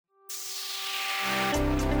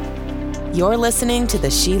You're listening to the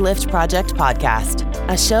She Lift Project podcast,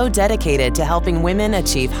 a show dedicated to helping women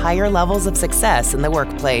achieve higher levels of success in the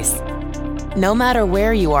workplace. No matter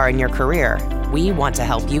where you are in your career, we want to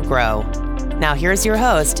help you grow. Now here's your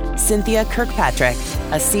host, Cynthia Kirkpatrick,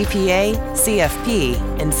 a CPA, CFP,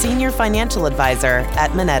 and Senior Financial Advisor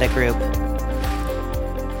at Moneta Group.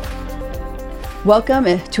 Welcome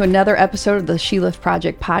to another episode of the She Lift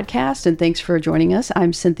Project podcast, and thanks for joining us.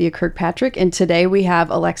 I'm Cynthia Kirkpatrick, and today we have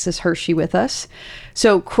Alexis Hershey with us.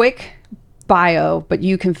 So quick bio, but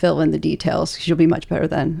you can fill in the details because you'll be much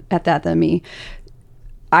better at that than me.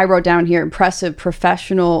 I wrote down here, impressive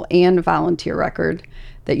professional and volunteer record,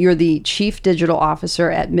 that you're the Chief Digital Officer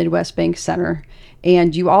at Midwest Bank Center,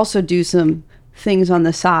 and you also do some things on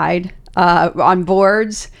the side, on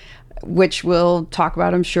boards, which we'll talk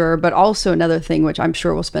about, I'm sure, but also another thing which I'm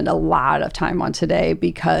sure we'll spend a lot of time on today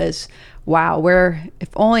because, wow, if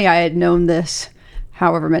only I had known this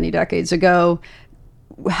however many decades ago,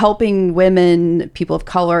 helping women, people of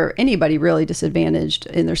color, anybody really disadvantaged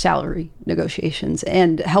in their salary negotiations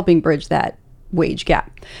and helping bridge that wage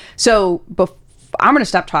gap. So I'm going to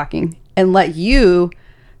stop talking and let you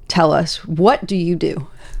tell us, what do you do?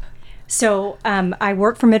 So I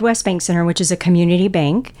work for Midwest Bank Center, which is a community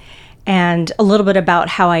bank. And a little bit about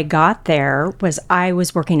how I got there was I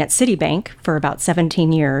was working at Citibank for about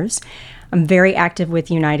 17 years. I'm very active with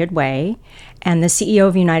United Way, and the CEO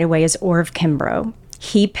of United Way is Orv Kimbrough.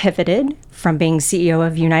 He pivoted from being CEO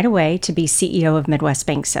of United Way to be CEO of Midwest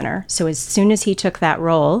Bank Center. So as soon as he took that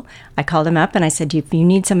role, I called him up and I said, if you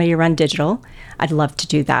need somebody to run digital, I'd love to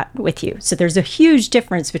do that with you. So there's a huge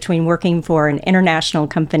difference between working for an international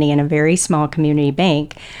company and a very small community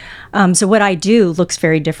bank. So what I do looks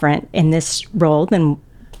very different in this role than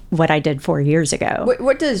what I did 4 years ago.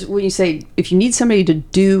 When you say, if you need somebody to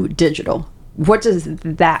do digital, what does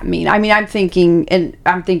that mean? I mean, I'm thinking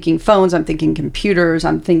phones, I'm thinking computers,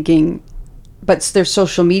 but there's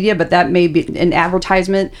social media, but that may be an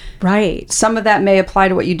advertisement. Right. Some of that may apply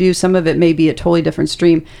to what you do. Some of it may be a totally different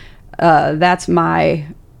stream. That's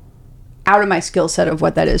out of my skill set of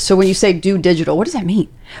what that is. So when you say do digital, what does that mean?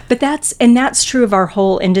 But that's true of our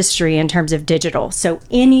whole industry in terms of digital. So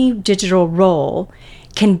any digital role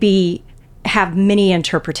can have many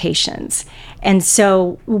interpretations. And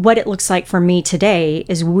so what it looks like for me today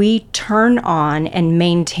is we turn on and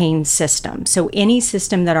maintain systems. So any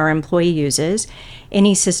system that our employee uses,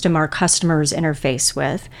 any system our customers interface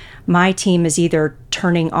with, my team is either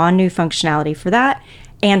turning on new functionality for that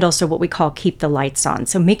and also what we call keep the lights on.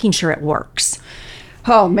 So making sure it works.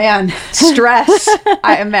 Oh man, stress.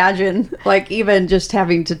 I imagine, like even just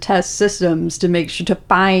having to test systems to make sure to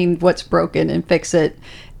find what's broken and fix it.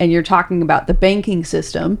 And you're talking about the banking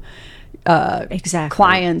system, exactly.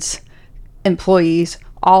 Clients, employees,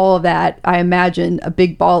 all of that. I imagine a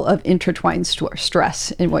big ball of intertwined stress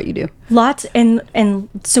in what you do. Lots, and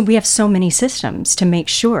so we have so many systems to make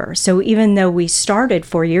sure. So even though we started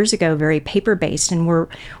 4 years ago very paper-based, and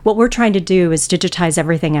what we're trying to do is digitize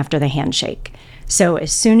everything after the handshake. So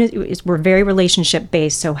as soon as we're very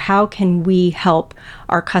relationship-based, so how can we help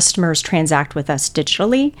our customers transact with us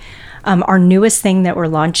digitally? Our newest thing that we're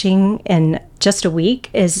launching in just a week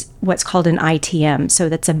is what's called an ITM. So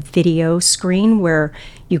that's a video screen where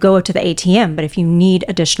you go to the ATM, but if you need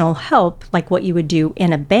additional help, like what you would do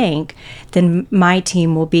in a bank, then my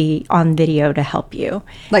team will be on video to help you.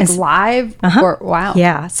 Like live? Uh-huh. Wow.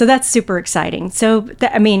 Yeah, so that's super exciting. So,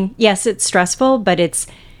 yes, it's stressful, but it's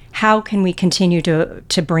how can we continue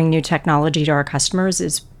to bring new technology to our customers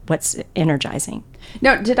is what's energizing.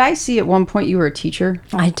 Now, did I see at one point you were a teacher?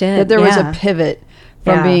 I did. That there was a pivot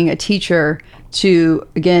from being a teacher to,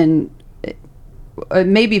 again,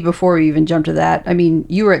 maybe before we even jump to that, I mean,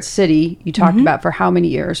 you were at Citi, you talked about for how many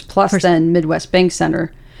years, plus then Midwest Bank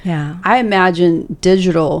Center. Yeah. I imagine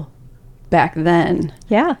digital back then,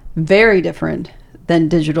 very different than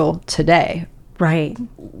digital today. Right.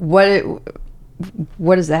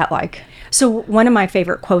 What is that like? So one of my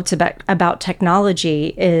favorite quotes about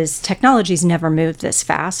technology is technology's never moved this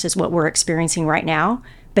fast as what we're experiencing right now,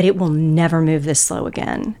 but it will never move this slow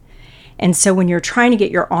again. And so when you're trying to get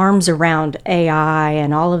your arms around AI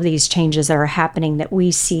and all of these changes that are happening that we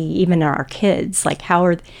see even in our kids, like how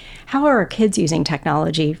are our kids using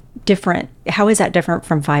technology different? How is that different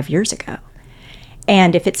from 5 years ago?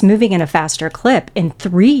 And if it's moving in a faster clip, in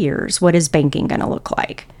 3 years, what is banking going to look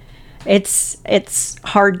like? It's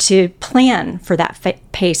hard to plan for that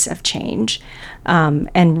pace of change.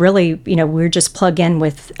 And really, we're just plug in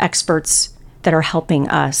with experts that are helping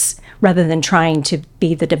us rather than trying to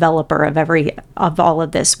be the developer of all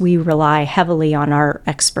of this. We rely heavily on our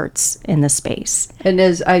experts in the space. And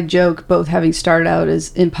as I joke, both having started out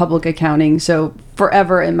as in public accounting, so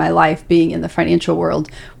forever in my life being in the financial world,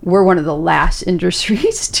 we're one of the last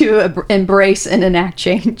industries to embrace and enact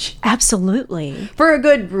change. Absolutely. For a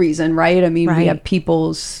good reason, right? I mean, Right. we have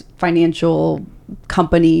people's financial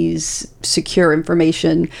companies, secure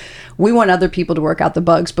information. We want other people to work out the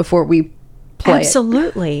bugs before we play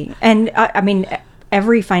Absolutely. And I mean,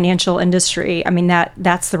 every financial industry, I mean,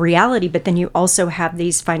 that's the reality. But then you also have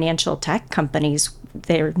these financial tech companies,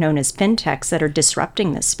 they're known as fintechs, that are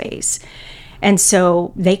disrupting this space. And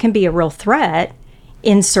so they can be a real threat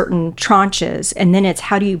in certain tranches. And then it's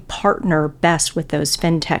how do you partner best with those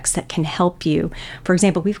fintechs that can help you? For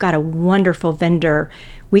example, we've got a wonderful vendor.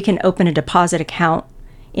 We can open a deposit account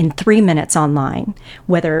in 3 minutes online,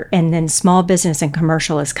 and then small business and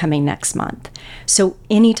commercial is coming next month. So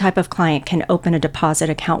any type of client can open a deposit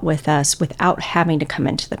account with us without having to come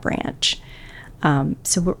into the branch.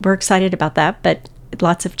 So we're excited about that, but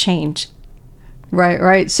lots of change.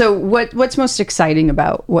 Right. So what's most exciting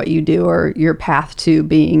about what you do, or your path to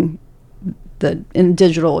being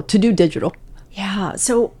digital? Yeah.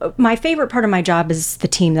 So my favorite part of my job is the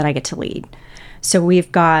team that I get to lead. So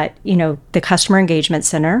we've got, the customer engagement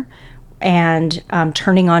center and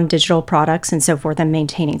turning on digital products and so forth and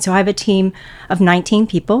maintaining. So I have a team of 19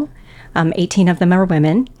 people, 18 of them are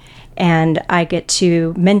women, and I get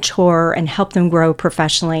to mentor and help them grow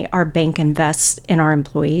professionally. Our bank invests in our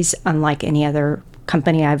employees, unlike any other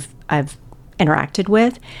company I've interacted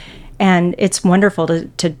with. And it's wonderful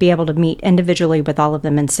to be able to meet individually with all of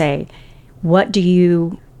them and say, what do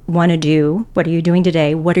you want to do? What are you doing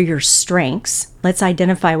today? What are your strengths? Let's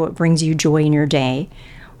identify what brings you joy in your day.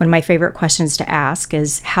 One of my favorite questions to ask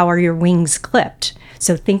is, how are your wings clipped?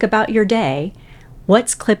 So think about your day.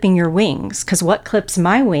 What's clipping your wings? Because what clips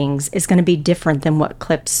my wings is going to be different than what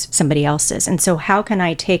clips somebody else's. And so how can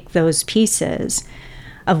I take those pieces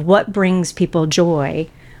of what brings people joy,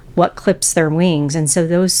 what clips their wings? And so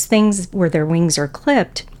those things where their wings are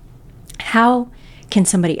clipped, how can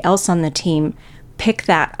somebody else on the team pick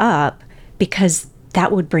that up, because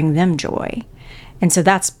that would bring them joy? And so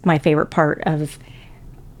that's my favorite part of,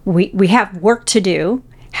 we have work to do.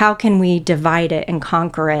 How can we divide it and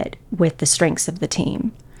conquer it with the strengths of the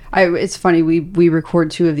team? It's funny, we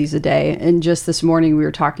record 2 of these a day, and just this morning we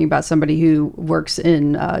were talking about somebody who works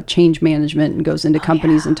in change management and goes into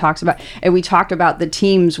companies and talks about, and we talked about the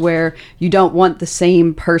teams where you don't want the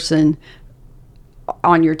same person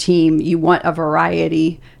on your team. You want a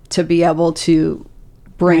variety to be able to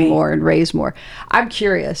bring more and raise more. I'm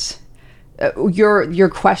curious. Your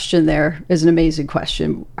question there is an amazing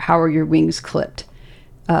question. How are your wings clipped?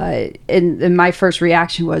 And my first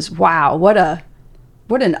reaction was, wow, what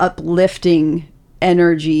an uplifting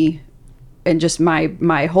energy, and just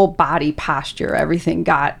my whole body posture, everything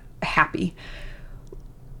got happy.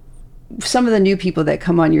 Some of the new people that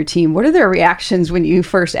come on your team, what are their reactions when you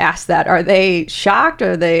first ask that? Are they shocked?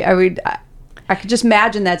 I could just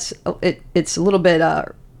imagine it's a little bit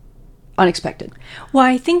unexpected. Well,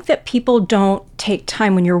 I think that people don't take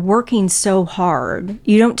time when you're working so hard.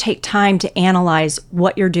 You don't take time to analyze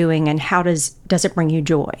what you're doing and how does it bring you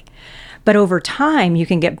joy. But over time, you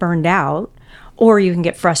can get burned out, or you can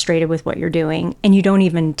get frustrated with what you're doing, and you don't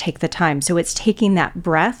even take the time. So it's taking that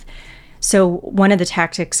breath. So one of the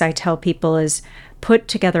tactics I tell people is put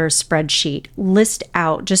together a spreadsheet, list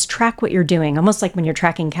out, just track what you're doing, almost like when you're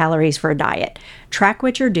tracking calories for a diet. Track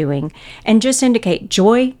what you're doing and just indicate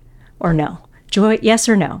joy or no, joy, yes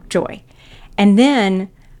or no, joy. And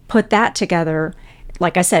then put that together.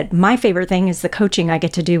 Like I said, my favorite thing is the coaching I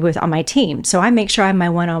get to do on my team. So I make sure I have my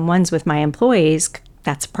one-on-ones with my employees.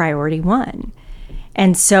 That's priority 1.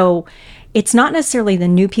 And so it's not necessarily the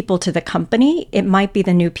new people to the company. It might be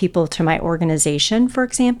the new people to my organization, for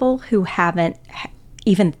example, who haven't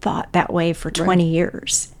even thought that way for 20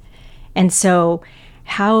 years. And so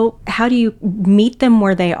how do you meet them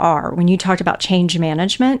where they are? When you talked about change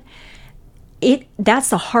management, that's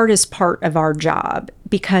the hardest part of our job,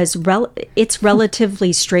 because it's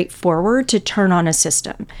relatively straightforward to turn on a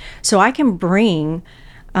system. So I can bring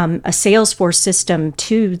a Salesforce system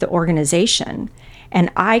to the organization, and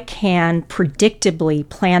I can predictably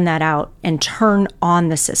plan that out and turn on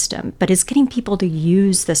the system. But it's getting people to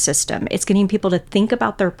use the system. It's getting people to think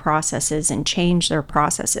about their processes and change their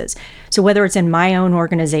processes. So whether it's in my own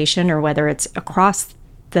organization or whether it's across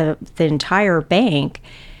the entire bank,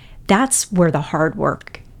 that's where the hard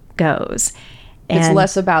work goes. It's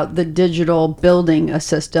less about the digital building a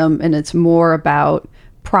system, and it's more about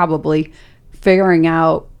probably figuring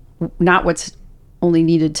out not what's only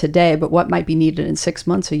needed today, but what might be needed in 6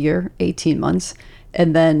 months, a year, 18 months,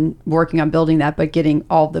 and then working on building that, but getting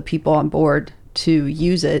all the people on board to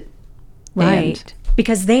use it. Right.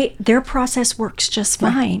 Because their process works just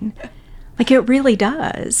fine. Like it really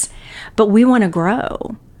does. But we want to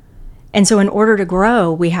grow. And so in order to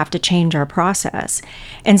grow, we have to change our process.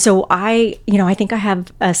 And so I think I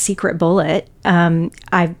have a secret bullet.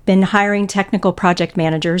 I've been hiring technical project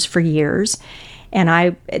managers for years.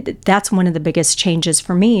 And that's one of the biggest changes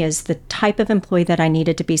for me is the type of employee that I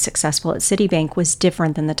needed to be successful at Citibank was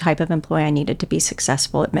different than the type of employee I needed to be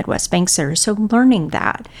successful at Midwest Bank Center. So learning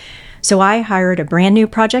that. So I hired a brand new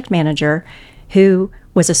project manager who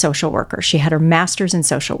was a social worker. She had her master's in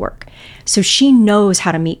social work. So she knows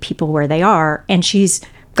how to meet people where they are. And she's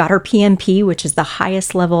got her PMP, which is the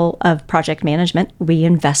highest level of project management. We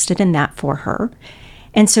invested in that for her.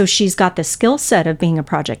 And so she's got the skill set of being a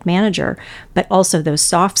project manager, but also those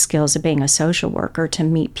soft skills of being a social worker to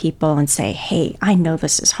meet people and say, hey, I know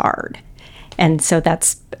this is hard. And so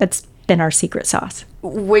that's been our secret sauce.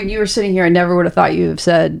 When you were sitting here, I never would have thought you have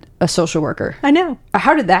said a social worker. I know.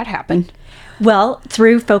 How did that happen? Well,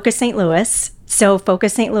 through Focus St. Louis. So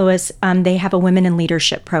Focus St. Louis, they have a women in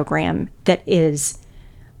leadership program that is,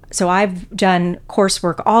 so I've done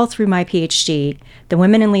coursework all through my PhD. The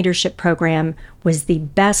Women in Leadership program was the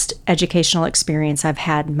best educational experience I've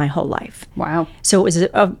had in my whole life. Wow. So it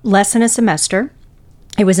was less than a semester.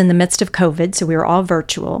 It was in the midst of COVID, so we were all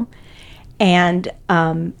virtual. And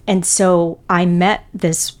so I met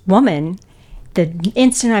this woman. The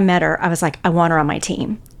instant I met her, I was like, I want her on my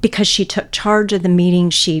team because she took charge of the meeting.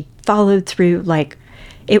 She followed through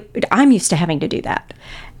I'm used to having to do that.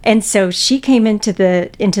 And so she came into the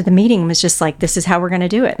meeting and was just like, this is how we're going to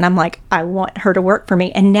do it. And I'm like, I want her to work for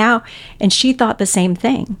me. And she thought the same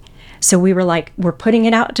thing. So we were like, we're putting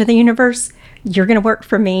it out to the universe. You're going to work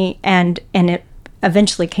for me. And it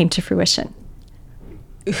eventually came to fruition.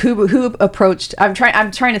 Who approached, I'm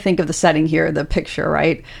trying to think of the setting here, the picture,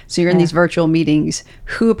 right? So you're in these virtual meetings.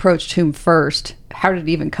 Who approached whom first? How did it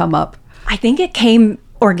even come up? I think it came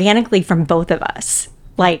organically from both of us.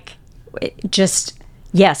 Like,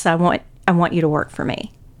 yes, I want you to work for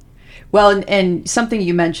me. Well, and something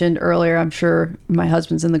you mentioned earlier, I'm sure my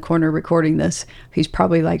husband's in the corner recording this. He's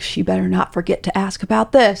probably like, she better not forget to ask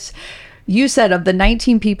about this. You said of the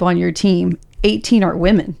 19 people on your team, 18 are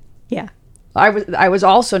women. Yeah. I was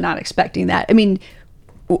also not expecting that. I mean,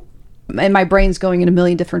 and my brain's going in a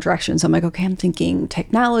million different directions. I'm like, okay, I'm thinking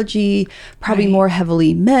technology, probably more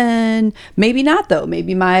heavily men. Maybe not, though.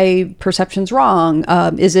 Maybe my perception's wrong.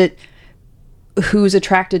 Is it who's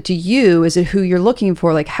attracted to you? Is it who you're looking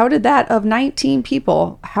for? Like, how did that, of 19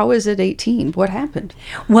 people, how is it 18? What happened?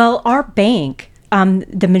 Well, our bank,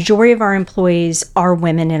 the majority of our employees are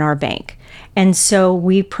women in our bank. And so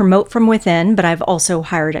we promote from within, but I've also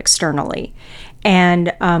hired externally.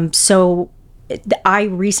 And so I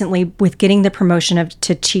recently, with getting the promotion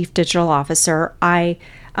to Chief Digital Officer, I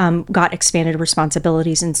got expanded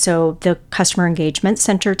responsibilities. And so the Customer Engagement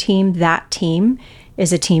Center team, that team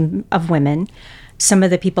is a team of women. Some of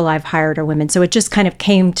the people I've hired are women. So it just kind of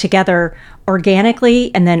came together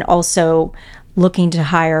organically, and then also looking to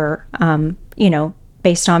hire,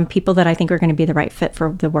 based on people that I think are going to be the right fit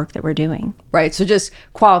for the work that we're doing. Right. So just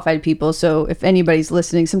qualified people. So if anybody's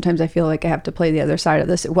listening, sometimes I feel like I have to play the other side of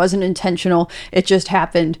this. It wasn't intentional. It just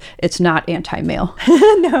happened. It's not anti-male.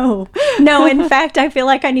 No. In fact, I feel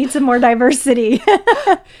like I need some more diversity.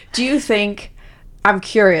 Do you think, I'm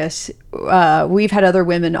curious, we've had other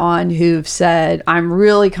women on who've said, I'm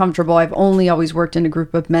really comfortable. I've only always worked in a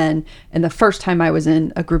group of men. And the first time I was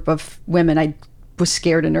in a group of women, I was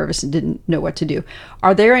scared and nervous and didn't know what to do.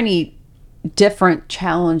 Are there any different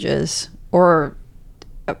challenges, or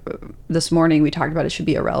this morning we talked about it should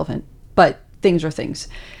be irrelevant, but things are things.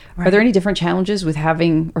 Right. Are there any different challenges with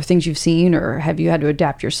having, or things you've seen, or have you had to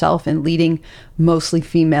adapt yourself in leading mostly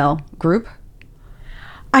female group?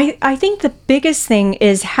 I think the biggest thing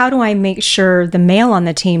is, how do I make sure the male on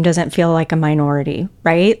the team doesn't feel like a minority,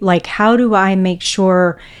 right? Like, how do I make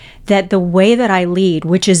sure that the way that I lead,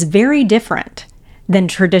 which is very different than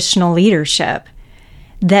traditional leadership,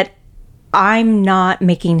 that I'm not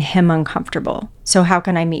making him uncomfortable. So how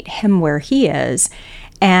can I meet him where he is,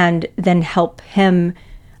 and then help him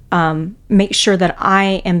make sure that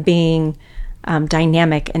I am being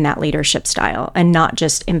dynamic in that leadership style and not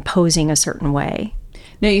just imposing a certain way.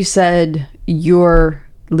 Now, you said your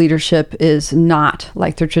leadership is not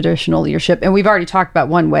like the traditional leadership, and we've already talked about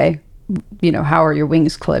one way, how are your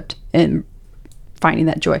wings clipped and finding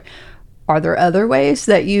that joy. are there other ways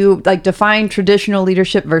that you like define traditional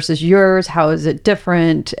leadership versus yours? How is it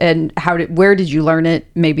different? And where did you learn it?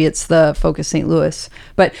 Maybe it's the Focus St. Louis,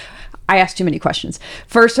 but I asked too many questions.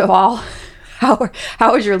 First of all,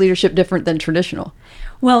 how is your leadership different than traditional?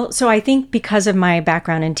 Well, so I think because of my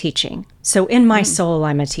background in teaching, so in my soul,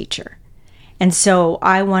 I'm a teacher. And so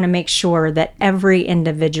I want to make sure that every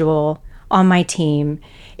individual on my team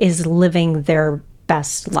is living their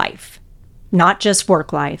best life, not just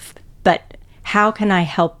work life, but how can I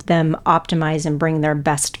help them optimize and bring their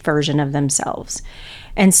best version of themselves?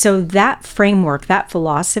 And so that framework, that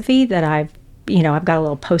philosophy that I've got a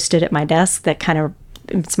little Post-it at my desk that kind of,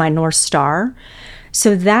 it's my North Star.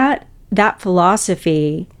 So that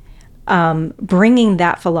philosophy, bringing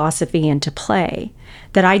that philosophy into play,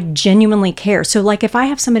 that I genuinely care. So like if I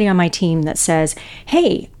have somebody on my team that says,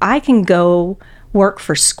 hey, I can go work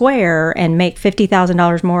for Square and make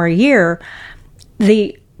 $50,000 more a year,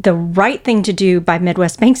 the right thing to do by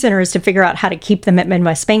Midwest Bank Center is to figure out how to keep them at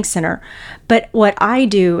Midwest Bank Center. But what I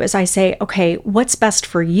do is I say, okay, what's best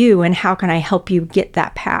for you and how can I help you get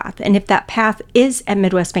that path? And if that path is at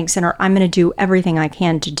Midwest Bank Center, I'm going to do everything I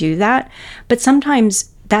can to do that. But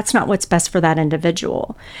sometimes that's not what's best for that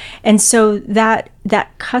individual. And so that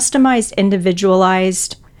customized,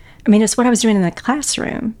 individualized, I mean, it's what I was doing in the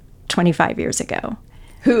classroom 25 years ago.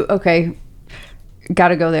 Okay. Got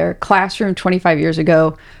to go there. Classroom 25 years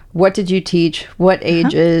ago. What did you teach? What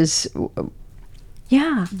ages?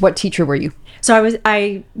 Yeah. What teacher were you? So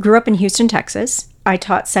I grew up in Houston, Texas. I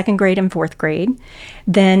taught second grade and fourth grade.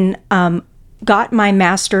 Then got my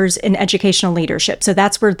master's in educational leadership. So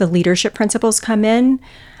that's where the leadership principles come in.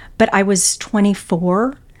 But I was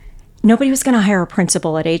 24. Nobody was going to hire a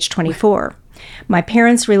principal at age 24. My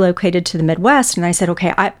parents relocated to the Midwest, and I said,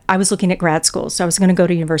 okay, I was looking at grad school. So I was going to go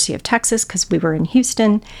to University of Texas because we were in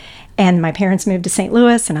Houston, and my parents moved to St.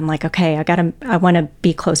 Louis, and I'm like, okay, I want to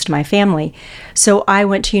be close to my family. So I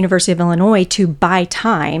went to University of Illinois to buy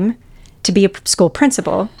time to be a school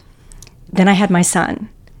principal. Then I had my son,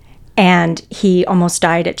 and he almost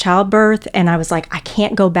died at childbirth, and I was like, I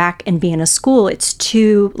can't go back and be in a school. It's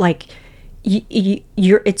too, like,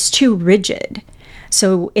 it's too rigid.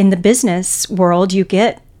 So in the business world, you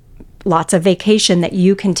get lots of vacation that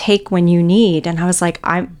you can take when you need. And I was like,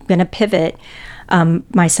 I'm going to pivot.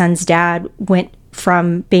 My son's dad went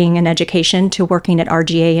from being in education to working at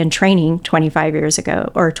RGA and training 25 years ago,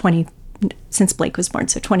 or 20, since Blake was born,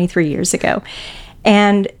 so 23 years ago.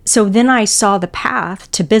 And so then I saw the path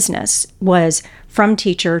to business was from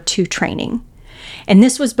teacher to training. And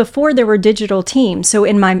this was before there were digital teams. So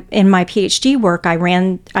in my PhD work, I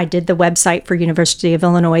did the website for University of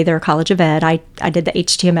Illinois, their College of Ed. I did the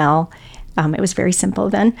HTML. It was very simple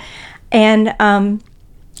then. And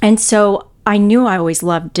so I knew I always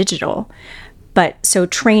loved digital. But so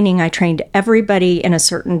training, I trained everybody in a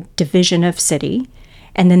certain division of Citi.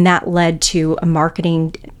 And then that led to a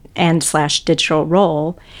marketing and / digital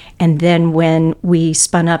role. And then when we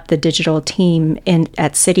spun up the digital team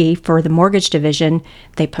at Citi for the mortgage division,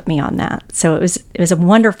 they put me on that. So it was a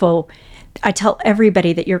wonderful, I tell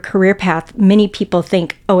everybody that your career path, many people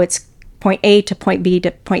think, oh, it's point A to point B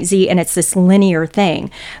to point Z, and it's this linear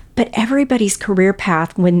thing. But everybody's career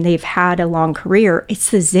path, when they've had a long career,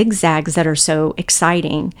 it's the zigzags that are so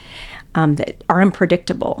exciting, that are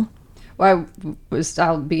unpredictable. Well,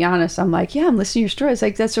 I'll be honest, I'm like, yeah, I'm listening to your story. It's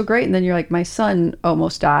like, that's so great. And then you're like, my son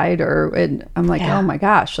almost died, and I'm like, oh my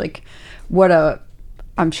gosh, like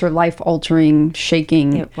I'm sure life-altering,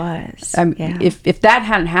 shaking. It was. If that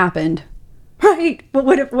hadn't happened. Right.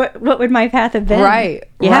 What would my path have been? Right.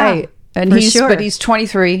 Yeah, right. And he's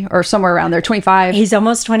 23 or somewhere around there, 25. He's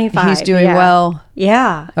almost 25. He's doing well.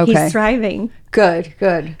 Yeah. Okay. He's thriving. Good.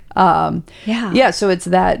 Yeah. So it's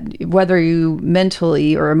that, whether you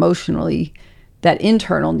mentally or emotionally, that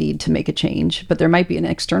internal need to make a change, but there might be an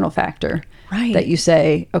external factor, right, that you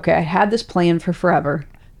say, okay, I had this plan for forever.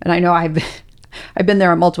 And I know I've been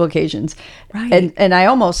there on multiple occasions. Right. And I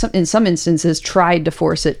almost, in some instances, tried to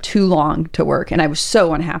force it too long to work. And I was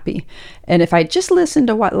so unhappy. And if I just listened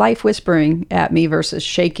to what life whispering at me versus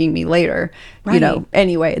shaking me later, right,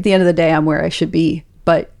 anyway, at the end of the day, I'm where I should be.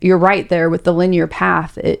 But you're right there with the linear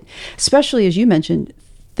path. Especially as you mentioned,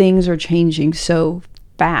 things are changing so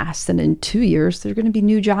fast. And in 2 years, there are going to be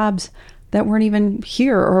new jobs that weren't even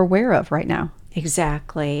here or aware of right now.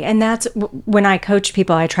 Exactly. And that's when I coach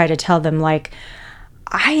people, I try to tell them, like,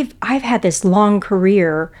 I've had this long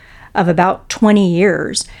career of about 20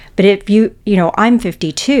 years, but if I'm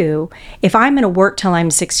 52, if I'm going to work till I'm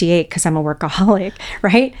 68 because I'm a workaholic,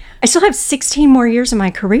 right? I still have 16 more years of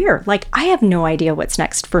my career. Like, I have no idea what's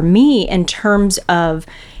next for me in terms of,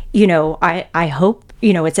 I hope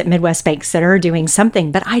it's at Midwest Bank Center doing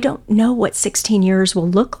something, but I don't know what 16 years will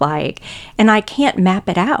look like, and I can't map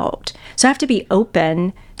it out. So I have to be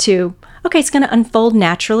open to, okay, it's going to unfold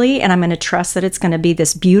naturally, and I'm going to trust that it's going to be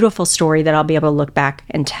this beautiful story that I'll be able to look back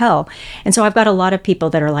and tell. And so I've got a lot of people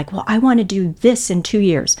that are like, well, I want to do this in 2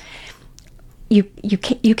 years. You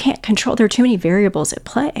can't control. There are too many variables at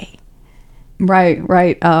play.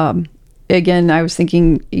 Right. Again, I was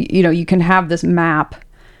thinking, you can have this map,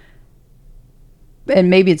 and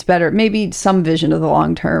maybe it's better, maybe some vision of the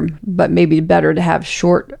long term, but maybe better to have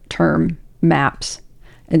short term maps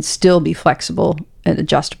and still be flexible and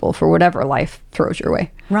adjustable for whatever life throws your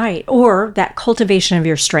way. Right. Or that cultivation of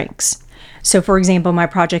your strengths. So, for example, my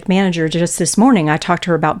project manager, just this morning, I talked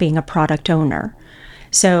to her about being a product owner.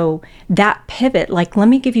 So that pivot, like, let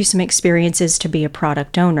me give you some experiences to be a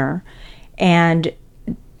product owner. And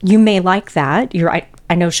you may like that.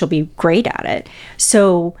 I know she'll be great at it.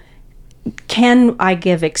 So can I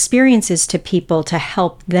give experiences to people to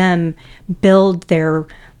help them build their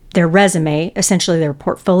resume, essentially their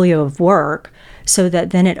portfolio of work, so that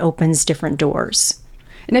then it opens different doors?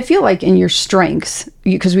 And I feel like in your strengths,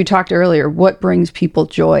 because we talked earlier, what brings people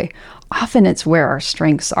joy? Often it's where our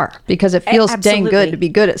strengths are, because it feels dang good to be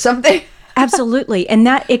good at something. Absolutely. And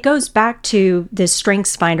that it goes back to this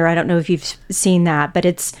Strengths Finder. I don't know if you've seen that, but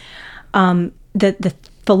it's the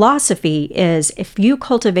philosophy is, if you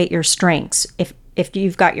cultivate your strengths, if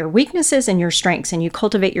you've got your weaknesses and your strengths and you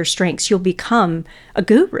cultivate your strengths, you'll become a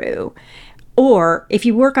guru. Or if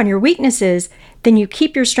you work on your weaknesses, then you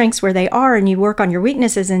keep your strengths where they are and you work on your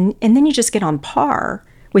weaknesses, and then you just get on par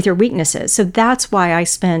with your weaknesses. So that's why I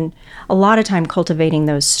spend a lot of time cultivating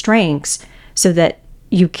those strengths, so that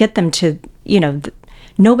you get them to,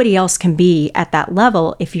 nobody else can be at that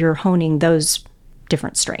level if you're honing those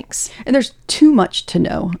different strengths. And there's too much to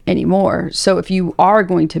know anymore. So if you are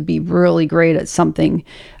going to be really great at something,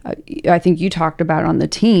 I think you talked about on the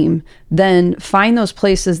team, then find those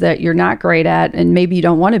places that you're not great at and maybe you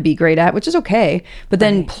don't want to be great at, which is okay, but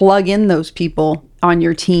then plug in those people on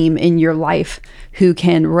your team in your life who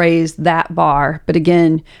can raise that bar. But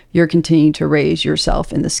again, you're continuing to raise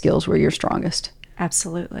yourself in the skills where you're strongest.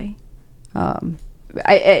 Absolutely.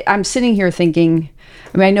 I'm sitting here thinking,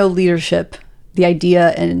 I know leadership, the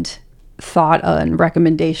idea and thought and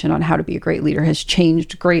recommendation on how to be a great leader has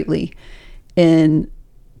changed greatly in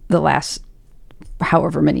the last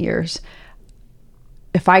however many years.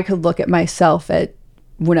 If I could look at myself at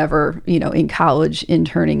whenever, in college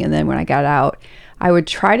interning, and then when I got out, I would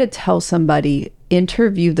try to tell somebody,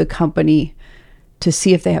 interview the company to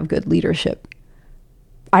see if they have good leadership.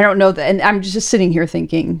 I don't know that. And I'm just sitting here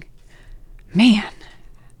thinking, man,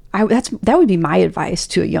 that would be my advice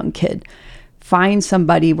to a young kid. Find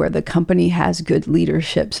somebody where the company has good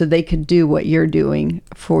leadership so they could do what you're doing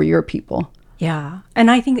for your people. Yeah. And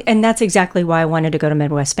I think, and that's exactly why I wanted to go to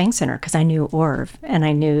Midwest Bank Center, because I knew Orv and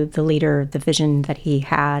I knew the leader, the vision that he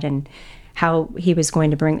had and how he was going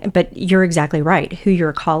to bring. But you're exactly right. Who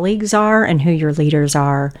your colleagues are and who your leaders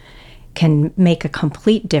are can make a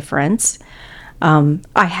complete difference. I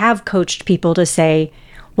have coached people to say,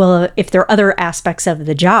 well, if there are other aspects of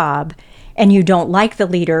the job and you don't like the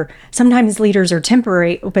leader, sometimes leaders are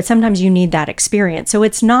temporary, but sometimes you need that experience. So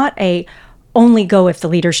it's not a only go if the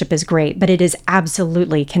leadership is great, but it is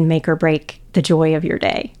absolutely can make or break the joy of your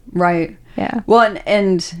day. Right. Yeah. Well,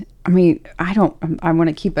 and I want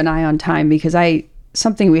to keep an eye on time, because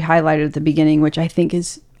something we highlighted at the beginning, which I think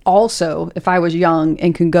is also, if I was young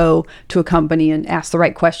and could go to a company and ask the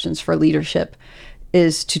right questions for leadership,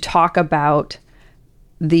 is to talk about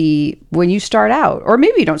when you start out, or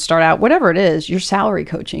maybe you don't start out, whatever it is, your salary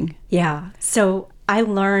coaching. Yeah. So I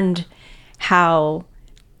learned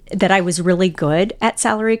that I was really good at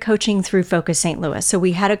salary coaching through Focus St. Louis. So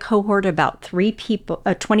we had a cohort about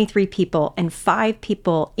 23 people, and 5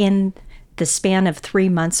 people in the span of 3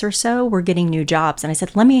 months or so were getting new jobs. And I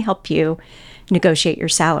said, let me help you negotiate your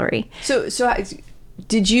salary. So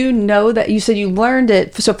did you know that you said you learned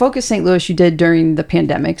it? So Focus St. Louis you did during the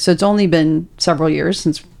pandemic. So it's only been several years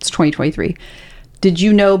since it's 2023. Did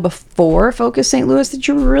you know before Focus St. Louis that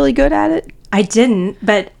you were really good at it? I didn't,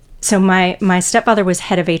 but so my stepfather was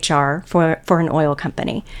head of HR for an oil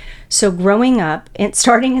company. So growing up,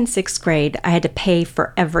 starting in 6th grade, I had to pay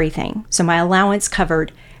for everything. So my allowance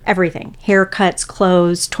covered everything: haircuts,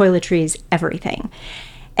 clothes, toiletries, everything.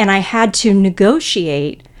 And I had to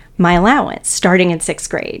negotiate my allowance starting in 6th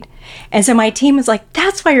grade. And so my team was like,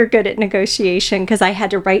 that's why you're good at negotiation, because I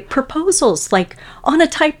had to write proposals, like on a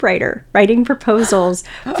typewriter, writing proposals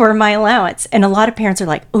for my allowance. And a lot of parents are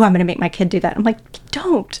like, oh, I'm going to make my kid do that. I'm like,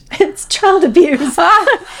 don't. It's child abuse.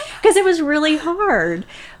 Because it was really hard.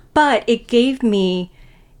 But it gave me,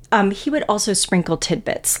 he would also sprinkle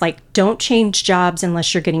tidbits, like don't change jobs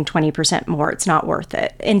unless you're getting 20% more. It's not worth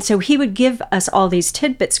it. And so he would give us all these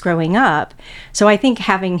tidbits growing up. So I think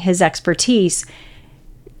having his expertise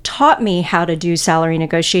taught me how to do salary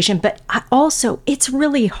negotiation, but also it's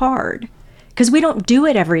really hard because we don't do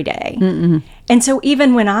it every day. Mm-mm. And so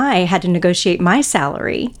even when I had to negotiate my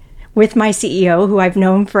salary with my CEO, who I've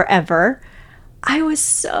known forever, I was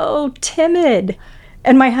so timid.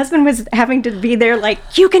 And my husband was having to be there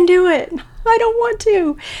like, you can do it. I don't want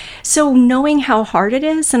to. So knowing how hard it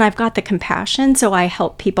is, and I've got the compassion, so I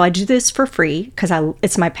help people. I do this for free because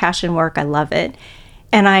it's my passion work. I love it.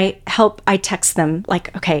 And I text them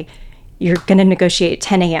like, okay, you're going to negotiate at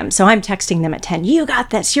 10 a.m. So I'm texting them at 10. You got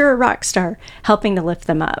this. You're a rock star, helping to lift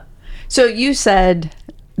them up. So you said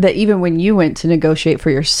that even when you went to negotiate for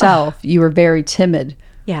yourself, you were very timid.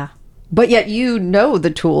 Yeah. But yet you know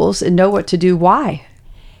the tools and know what to do. Why?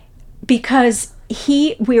 Because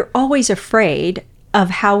we're always afraid of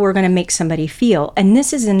how we're going to make somebody feel. And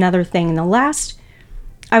this is another thing. In the last,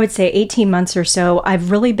 I would say 18 months or so, I've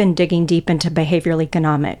really been digging deep into behavioral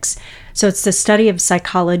economics. So it's the study of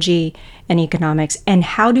psychology and economics and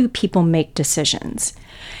how do people make decisions.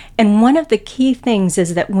 And one of the key things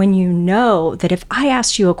is that when you know that if I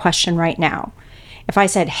asked you a question right now, if I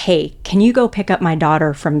said, hey, can you go pick up my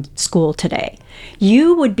daughter from school today?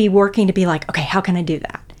 You would be working to be like, okay, how can I do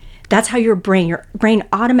that? That's how your brain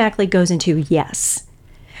automatically goes into yes.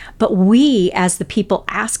 But we, as the people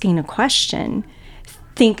asking a question,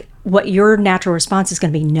 think what your natural response is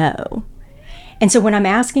going to be no. And so when I'm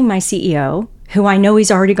asking my CEO, who I know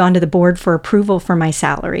he's already gone to the board for approval for my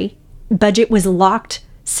salary, budget was locked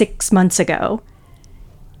 6 months ago,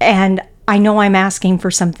 and I know I'm asking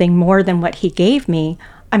for something more than what he gave me,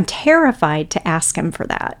 I'm terrified to ask him for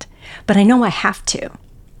that. But I know I have to.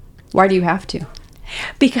 Why do you have to?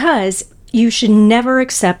 Because you should never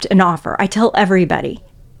accept an offer. I tell everybody,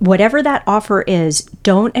 whatever that offer is,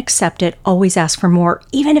 don't accept it. Always ask for more.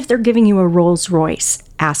 Even if they're giving you a Rolls Royce,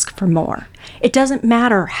 ask for more. It doesn't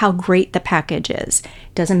matter how great the package is.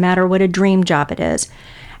 It doesn't matter what a dream job it is.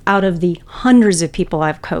 Out of the hundreds of people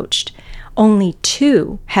I've coached, only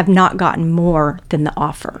 2 have not gotten more than the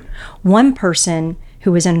offer. One person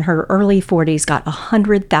who was in her early 40s got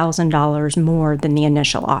 $100,000 more than the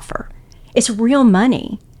initial offer. It's real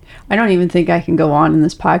money. I don't even think I can go on in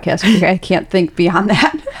this podcast because I can't think beyond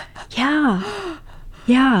that.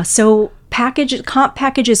 Yeah. So comp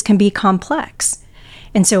packages can be complex.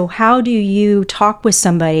 And so how do you talk with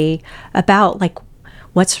somebody about like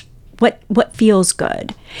what feels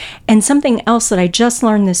good? And something else that I just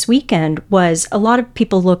learned this weekend was a lot of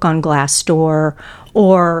people look on Glassdoor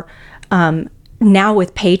or now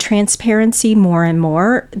with pay transparency more and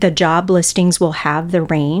more, the job listings will have the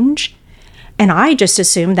range. And I just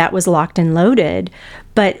assumed that was locked and loaded.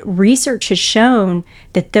 But research has shown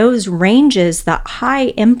that those ranges, the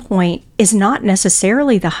high endpoint is not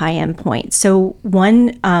necessarily the high endpoint. So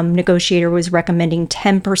one negotiator was recommending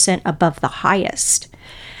 10% above the highest.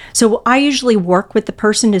 So I usually work with the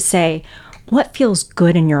person to say, what feels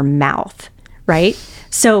good in your mouth, right?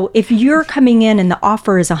 So if you're coming in and the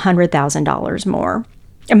offer is $100,000 more,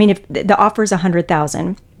 if the offer is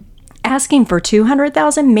 $100,000, asking for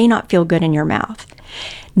 $200,000 may not feel good in your mouth.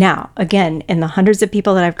 Now, again, in the hundreds of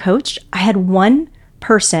people that I've coached, I had one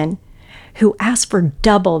person who asked for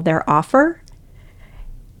double their offer,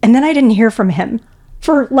 and then I didn't hear from him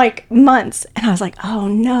for like months. And I was like, oh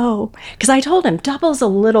no, because I told him double's a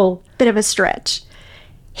little bit of a stretch.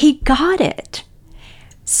 He got it.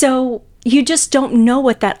 So you just don't know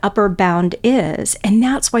what that upper bound is. And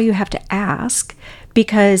that's why you have to ask,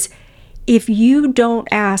 because if you don't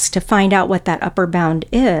ask to find out what that upper bound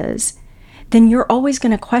is, then you're always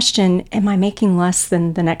going to question, am I making less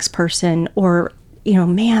than the next person? Or,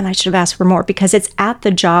 man, I should have asked for more, because it's at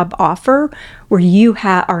the job offer where you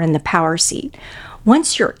are in the power seat.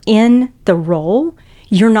 Once you're in the role,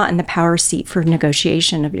 you're not in the power seat for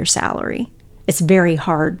negotiation of your salary. It's very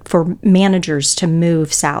hard for managers to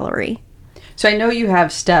move salary. So I know you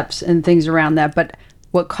have steps and things around that, but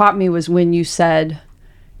what caught me was when you said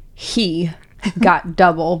he got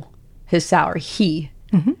double his salary.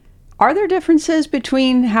 Mm-hmm. Are there differences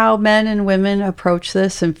between how men and women approach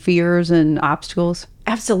this and fears and obstacles?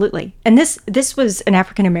 Absolutely. And this was an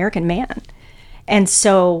African-American man. And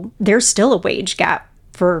so there's still a wage gap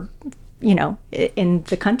for, in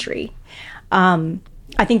the country. I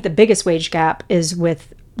think the biggest wage gap is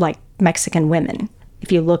with like Mexican women,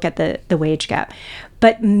 if you look at the wage gap.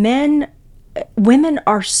 But women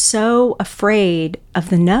are so afraid of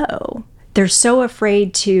the no. They're so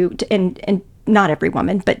afraid and not every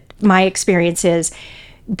woman, but my experience is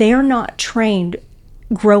they're not trained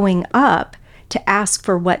growing up to ask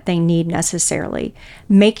for what they need necessarily.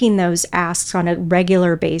 Making those asks on a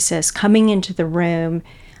regular basis, coming into the room,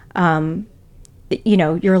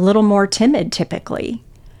 you're a little more timid typically.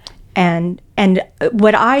 And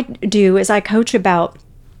what I do is I coach about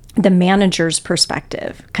the manager's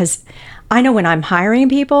perspective, because I know when I'm hiring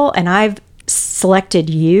people and I've selected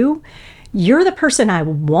you, you're the person I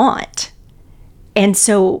want. And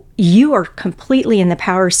so you are completely in the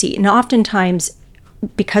power seat. And oftentimes,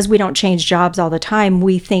 because we don't change jobs all the time,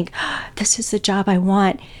 we think, this is the job I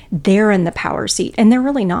want. They're in the power seat, and they're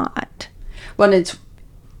really not. Well, it's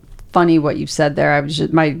funny what you've said there.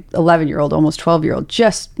 My 11-year-old, almost 12-year-old,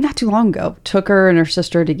 just not too long ago, took her and her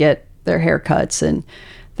sister to get their haircuts, and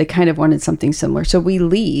they kind of wanted something similar. So we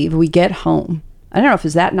leave, we get home. I don't know if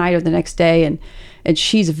it's that night or the next day, and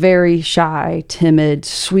she's very shy, timid,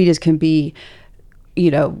 sweet as can be,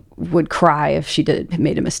 would cry if she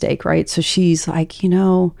made a mistake, right? So she's like,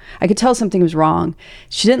 I could tell something was wrong.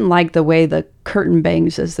 She didn't like the way the curtain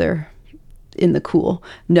bangs as they're in the cool.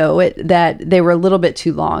 That they were a little bit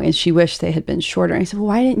too long, and she wished they had been shorter. And I said, well,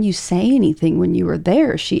 why didn't you say anything when you were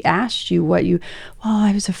there? She asked you well,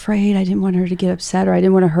 I was afraid. I didn't want her to get upset, or I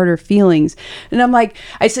didn't want to hurt her feelings. And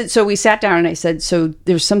I said, so we sat down and I said, so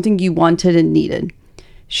there's something you wanted and needed.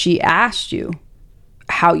 She asked you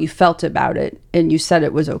how you felt about it, and you said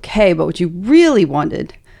it was okay, but what you really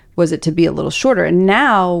wanted was it to be a little shorter. And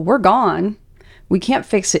now we're gone. We can't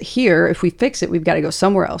fix it here. If we fix it, we've got to go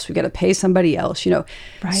somewhere else. We've got to pay somebody else, Right.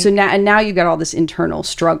 So now you've got all this internal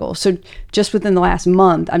struggle. So just within the last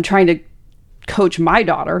month, I'm trying to coach my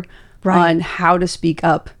daughter on how to speak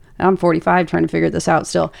up. And I'm 45 trying to figure this out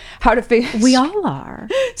still. We all are.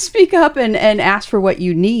 Speak up and ask for what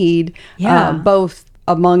you need, both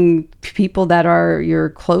among people that are your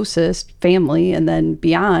closest family and then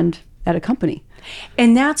beyond at a company.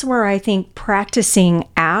 And that's where I think practicing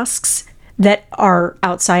asks that are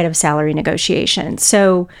outside of salary negotiation.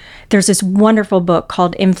 So there's this wonderful book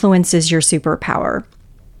called Influence is Your Superpower.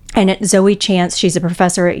 And Zoe Chance, she's a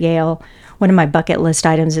professor at Yale. One of my bucket list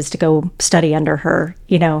items is to go study under her.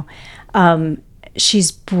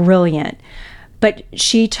 She's brilliant. But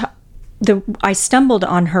I stumbled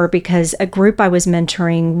on her because a group I was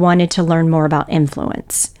mentoring wanted to learn more about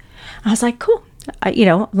influence. I was like, cool,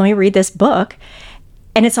 let me read this book.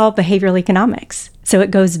 And it's all behavioral economics. So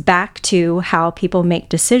it goes back to how people make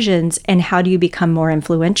decisions and how do you become more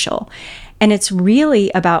influential. And it's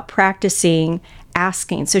really about practicing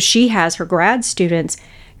asking. So she has her grad students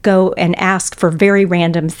go and ask for very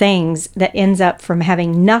random things that ends up from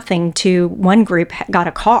having nothing to one group got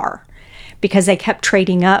a car because they kept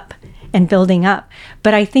trading up and building up.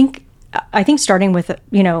 But I think starting with,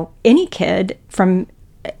 any kid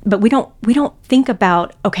but we don't think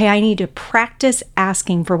about, okay, I need to practice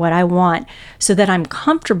asking for what I want so that I'm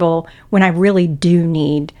comfortable when I really do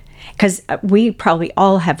need. Because we probably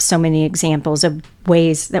all have so many examples of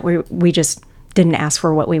ways that we just didn't ask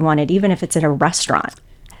for what we wanted, even if it's at a restaurant.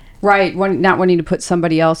 Right, not wanting to put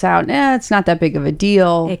somebody else out. It's not that big of a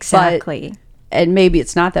deal. Exactly. And maybe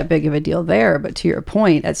it's not that big of a deal there, but to your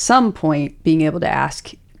point, at some point, being able to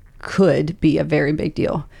ask could be a very big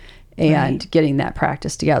deal. And getting that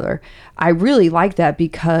practice together. I really like that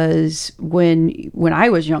because when I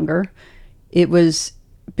was younger, it was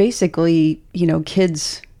basically,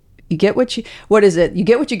 kids, you get what you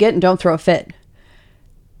get and don't throw a fit.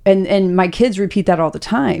 And my kids repeat that all the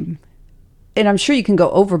time. And I'm sure you can go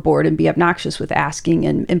overboard and be obnoxious with asking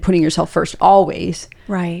and putting yourself first always.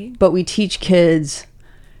 Right. But we teach kids,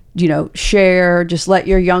 share, just let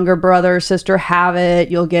your younger brother or sister have it.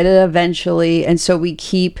 You'll get it eventually. And so we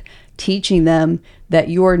keep teaching them that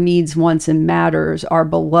your needs, wants, and matters are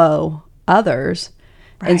below others.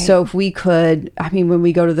 Right. And so if we could, when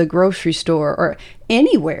we go to the grocery store or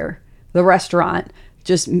anywhere, the restaurant,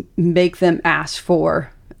 just make them ask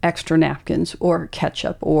for extra napkins or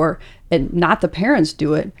ketchup, and not the parents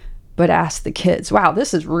do it, but ask the kids. Wow,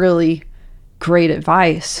 this is really great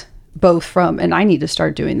advice. Both from, and I need to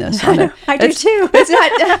start doing this. I do too.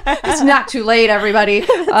 It's not too late, everybody.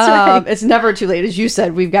 Right. It's never too late. As you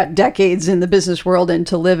said, we've got decades in the business world and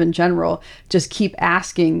to live in general. Just keep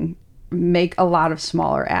asking, make a lot of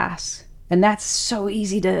smaller asks. And that's so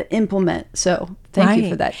easy to implement. So thank you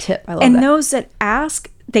for that tip. I love that. And those that ask,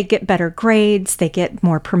 they get better grades, they get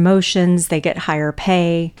more promotions, they get higher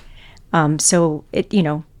pay. So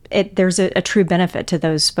there's a true benefit to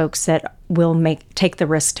those folks that will take the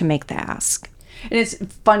risk to make the ask. And it's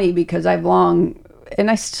funny because I've long, and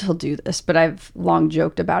I still do this, but I've long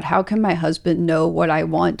joked about how can my husband know what I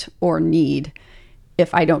want or need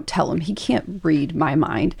if I don't tell him? He can't read my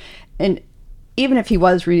mind. And even if he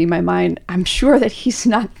was reading my mind, I'm sure that he's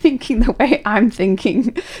not thinking the way I'm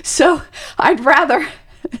thinking. So I'd rather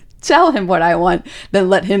tell him what I want than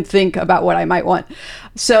let him think about what I might want.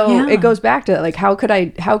 So it goes back to like, how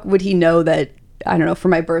would he know that, I don't know, for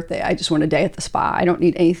my birthday, I just want a day at the spa. I don't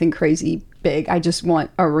need anything crazy big. I just want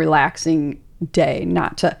a relaxing day,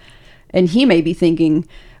 and he may be thinking,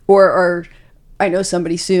 or I know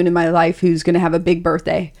somebody soon in my life who's going to have a big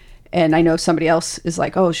birthday. And I know somebody else is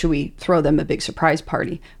like, oh, should we throw them a big surprise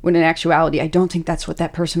party? When in actuality, I don't think that's what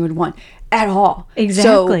that person would want at all.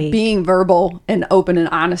 Exactly. So being verbal and open and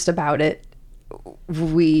honest about it,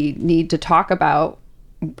 we need to talk about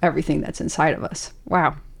everything that's inside of us.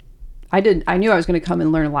 Wow. I knew I was going to come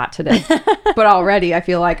and learn a lot today, but already I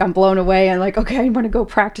feel like I'm blown away. I'm like, okay, I'm going to go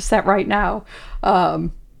practice that right now. I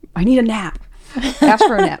need a nap. Ask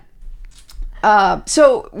for a nap.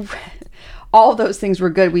 So all those things were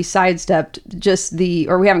good. We sidestepped we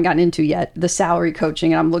haven't gotten into yet, the salary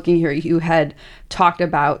coaching. And I'm looking here, you had talked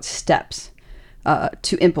about steps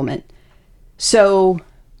to implement. So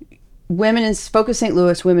Focus St.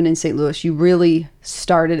 Louis, women in St. Louis, you really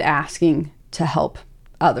started asking to help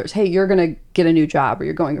others. Hey, you're going to get a new job or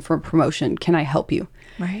you're going for a promotion. Can I help you?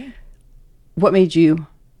 Right. What made you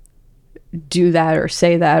do that or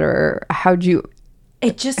say that, or how'd you...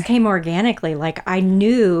 It just came organically. Like, I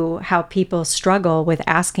knew how people struggle with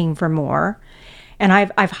asking for more. And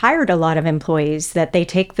I've hired a lot of employees that they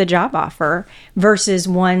take the job offer versus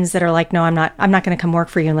ones that are like, no, I'm not going to come work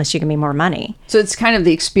for you unless you give me more money. So it's kind of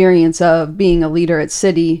the experience of being a leader at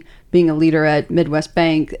Citi, being a leader at Midwest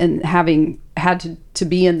Bank, and having had to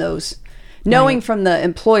be in those, knowing from the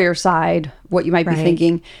employer side what you might be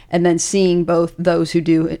thinking, and then seeing both those who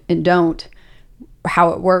do and don't, how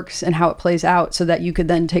it works and how it plays out, so that you could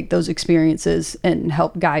then take those experiences and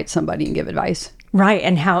help guide somebody and give advice. Right.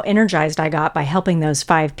 And how energized I got by helping those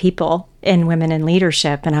 5 people in women in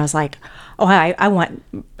leadership. And I was like, oh,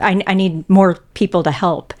 I need more people to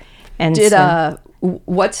help. And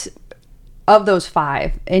what's of those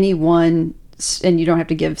 5, any one, and you don't have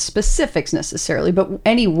to give specifics necessarily, but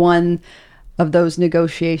any one of those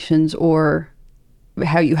negotiations or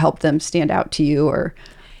how you help them stand out to you? Or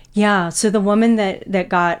yeah. So the woman that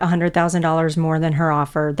got $100,000 more than her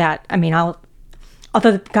offer,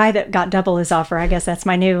 although the guy that got double his offer, I guess that's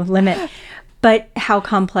my new limit, but how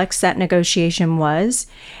complex that negotiation was.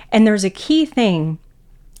 And there's a key thing,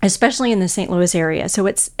 especially in the St. Louis area.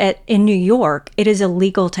 So in New York, it is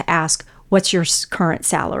illegal to ask, what's your current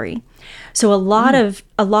salary? So a lot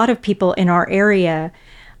of people in our area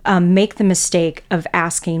make the mistake of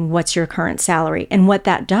asking, what's your current salary? And what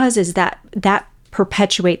that does is that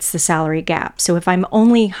perpetuates the salary gap. So if I'm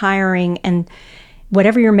only hiring and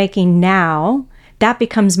whatever you're making now, that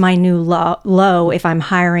becomes my new low if I'm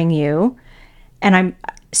hiring you. And I'm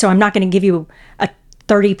not going to give you a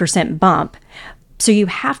 30% bump. So you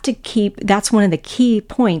have to that's one of the key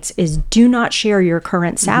points, is do not share your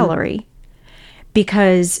current salary.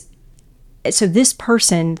 Because so this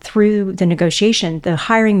person, through the negotiation, the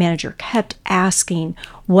hiring manager kept asking,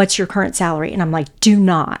 what's your current salary? And I'm like, do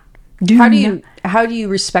not. How do you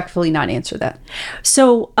respectfully not answer that?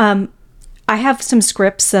 So, I have some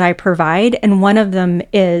scripts that I provide, and one of them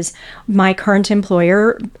is my current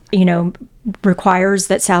employer, requires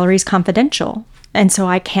that salary is confidential. And so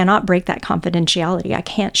I cannot break that confidentiality. I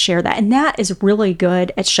can't share that. And that is really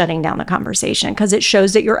good at shutting down the conversation, because it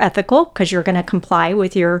shows that you're ethical, because you're going to comply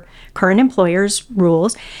with your current employer's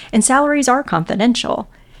rules. And salaries are confidential.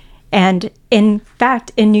 And in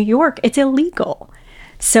fact, in New York, it's illegal.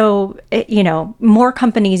 So, more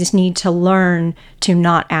companies need to learn to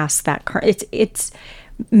not ask that. It's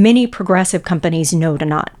many progressive companies know to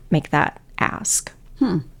not make that ask.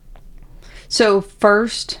 So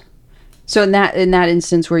in that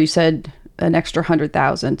instance where you said an extra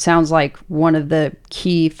 100,000, sounds like one of the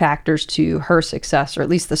key factors to her success, or at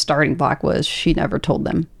least the starting block, was she never told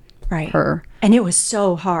them. Right. Her. And it was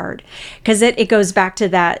so hard, because it goes back to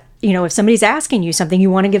that, if somebody's asking you something,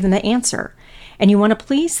 you want to give them the answer. And you want to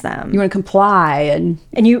please them. You want to comply, and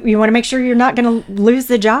you want to make sure you're not going to lose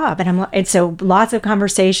the job. And so lots of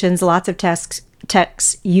conversations, lots of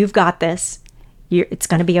texts. You've got this. It's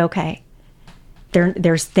going to be okay.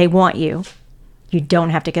 They want you. You don't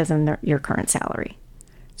have to give them your current salary.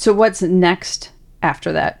 So what's next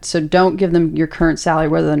after that? So don't give them your current salary.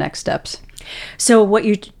 What are the next steps? So what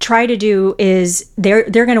you try to do is they're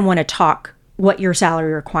going to want to talk what your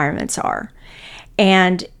salary requirements are,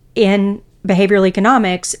 and in behavioral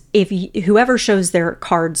economics, whoever shows their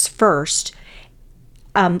cards first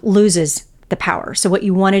loses the power. So what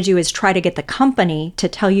you want to do is try to get the company to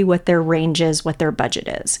tell you what their range is, what their budget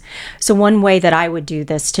is. So one way that I would do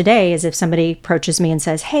this today is if somebody approaches me and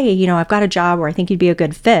says, hey, I've got a job where I think you'd be a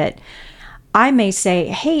good fit. I may say,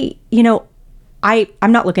 hey,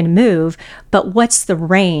 I'm not looking to move, but what's the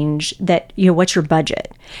range that, what's your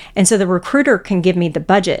budget? And so the recruiter can give me the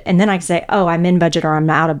budget, and then I can say, oh, I'm in budget or I'm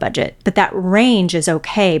out of budget. But that range is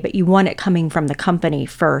okay, but you want it coming from the company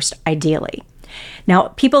first, ideally. Now,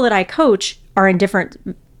 people that I coach are in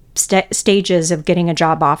different stages of getting a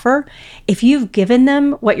job offer. If you've given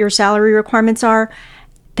them what your salary requirements are,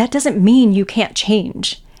 that doesn't mean you can't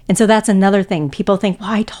change. And so that's another thing. People think,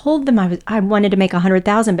 well, I told them I wanted to make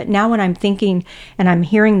 $100,000, but now when I'm thinking and I'm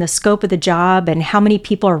hearing the scope of the job and how many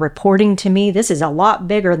people are reporting to me, this is a lot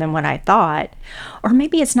bigger than what I thought. Or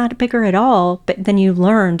maybe it's not bigger at all, but then you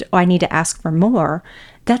learned, oh, I need to ask for more.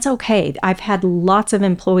 That's okay. I've had lots of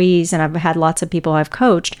employees and I've had lots of people I've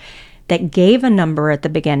coached that gave a number at the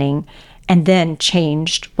beginning and then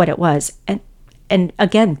changed what it was. And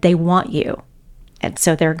again, they want you. And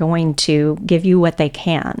so they're going to give you what they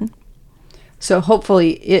can. So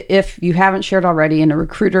hopefully, if you haven't shared already and a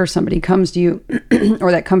recruiter or somebody comes to you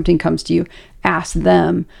or that company comes to you, ask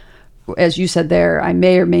them, as you said there, I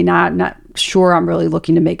may or may not sure I'm really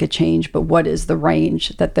looking to make a change, but what is the range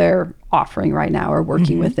that they're offering right now or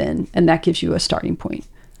working within? And that gives you a starting point.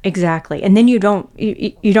 Exactly. And then you don't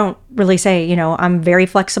really say, I'm very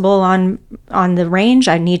flexible on the range.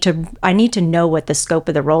 I need to know what the scope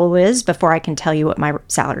of the role is before I can tell you what my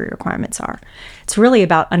salary requirements are. It's really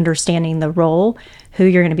about understanding the role, who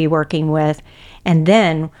you're going to be working with, and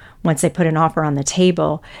then once they put an offer on the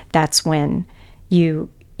table, that's when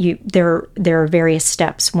there are various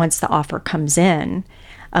steps once the offer comes in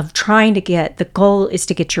of trying to the goal is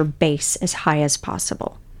to get your base as high as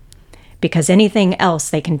possible. Because anything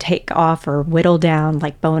else they can take off or whittle down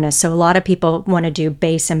like bonus. So a lot of people want to do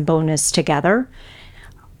base and bonus together.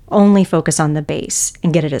 Only focus on the base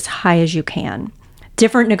and get it as high as you can.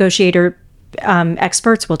 Different negotiator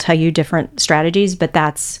experts will tell you different strategies, but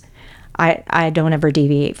I don't ever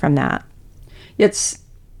deviate from that. It's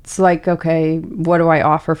like, okay, what do I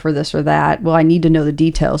offer for this or that? Well, I need to know the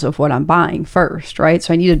details of what I'm buying first, right?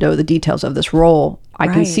 So I need to know the details of this role. I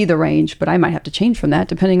can see the range, but I might have to change from that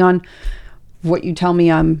depending on what you tell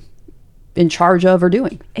me I'm in charge of or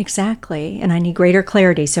doing. Exactly. And I need greater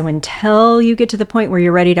clarity. So until you get to the point where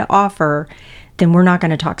you're ready to offer, then we're not going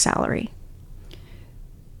to talk salary.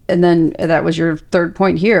 And then that was your third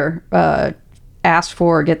point here. Ask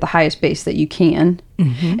for, get the highest base that you can.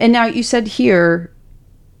 Mm-hmm. And now you said here,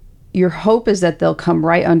 your hope is that they'll come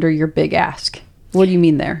right under your big ask. What do you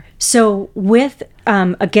mean there? So with,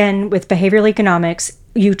 again, with behavioral economics,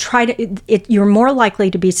 you're more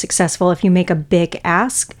likely to be successful if you make a big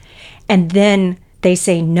ask and then they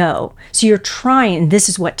say no. So you're trying, this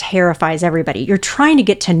is what terrifies everybody. You're trying to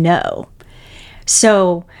get to no.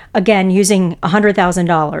 So again, using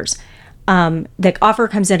 $100,000, the offer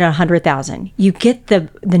comes in at $100,000. You get the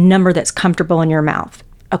number that's comfortable in your mouth.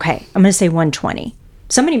 Okay, I'm going to say 120.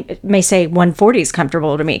 Somebody may say 140 is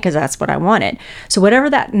comfortable to me because that's what I wanted. So whatever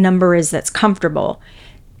that number is that's comfortable,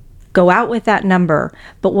 go out with that number.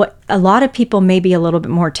 But what a lot of people may be a little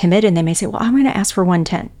bit more timid and they may say, well, I'm going to ask for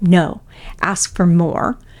 110. No, ask for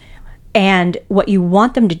more. And what you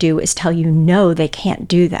want them to do is tell you, no, they can't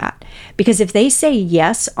do that. Because if they say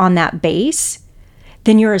yes on that base,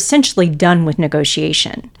 then you're essentially done with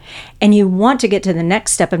negotiation. And you want to get to the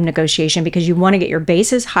next step of negotiation because you want to get your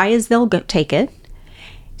base as high as they'll take it.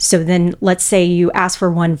 So then let's say you ask for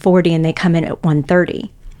 140 and they come in at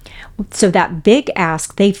 130. So that big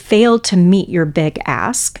ask, they failed to meet your big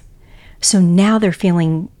ask. So now they're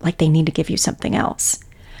feeling like they need to give you something else.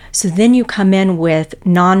 So then you come in with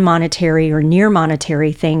non-monetary or near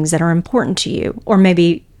monetary things that are important to you, or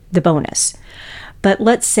maybe the bonus. But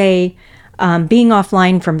let's say being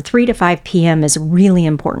offline from 3 to 5 p.m. is really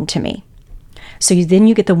important to me. So then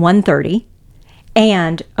you get the 130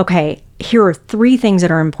 and, okay, here are 3 things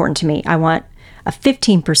that are important to me. I want a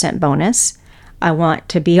 15% bonus. I want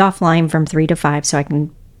to be offline from 3 to 5 so I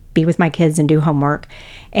can be with my kids and do homework.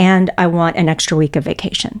 And I want an extra week of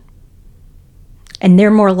vacation. And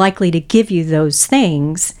they're more likely to give you those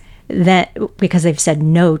things because they've said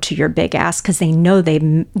no to your big ask because they know they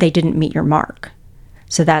didn't meet your mark.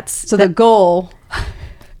 So the goal,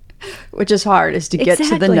 which is hard, is to get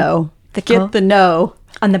to the no. Get the no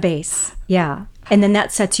on the base. Yeah. And then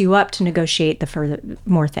that sets you up to negotiate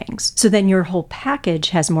more things. So then your whole package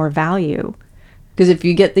has more value. Because if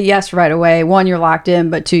you get the yes right away, 1, you're locked in,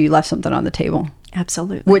 but 2, you left something on the table.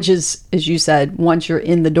 Absolutely. Which is, as you said, once you're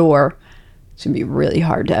in the door, it's going to be really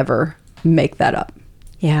hard to ever make that up.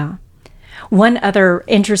 Yeah. One other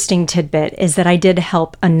interesting tidbit is that I did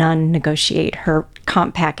help a nun negotiate her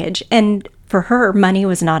comp package. And for her, money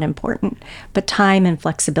was not important, but time and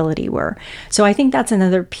flexibility were. So I think that's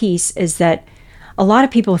another piece, is that a lot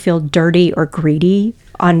of people feel dirty or greedy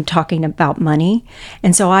on talking about money.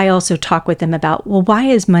 And so I also talk with them about, well, why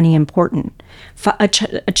is money important? A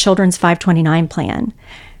children's 529 plan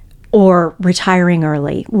or retiring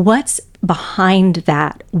early. What's behind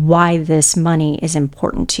that? Why this money is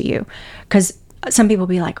important to you? Because some people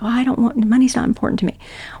be like, well, money's not important to me.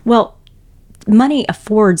 Well, money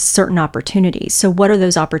affords certain opportunities. So what are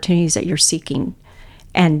those opportunities that you're seeking?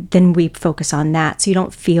 And then we focus on that. So you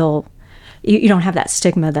don't feel, you don't have that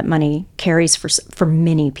stigma that money carries for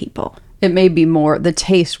many people. It may be more, the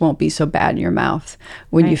taste won't be so bad in your mouth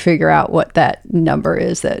when you figure out what that number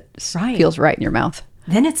is that feels right in your mouth.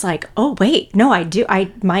 Then it's like, oh, wait, no,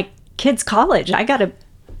 my kid's college, I got to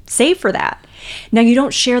save for that. Now, you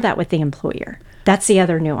don't share that with the employer. That's the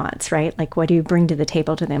other nuance, right? Like, what do you bring to the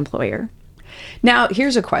table to the employer? Now,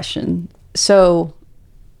 here's a question. So,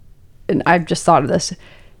 and I've just thought of this.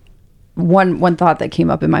 One thought that came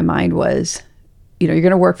up in my mind was, you're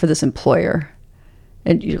going to work for this employer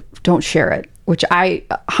and you don't share it, which I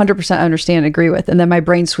 100% understand and agree with. And then my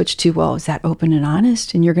brain switched to, well, is that open and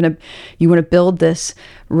honest? And you want to build this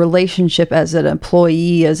relationship as an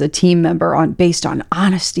employee, as a team member based on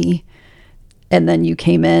honesty. And then you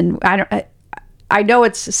came in, I know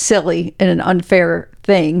it's silly and an unfair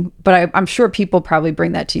thing, but I'm sure people probably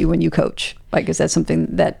bring that to you when you coach. Like, is that something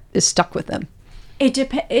that is stuck with them? And it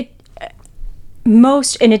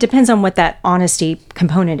depends on what that honesty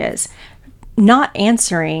component is. Not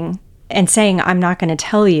answering and saying, I'm not going to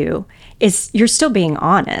tell you, you're still being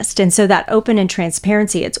honest. And so that open and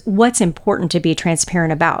transparency, it's what's important to be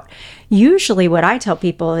transparent about. Usually what I tell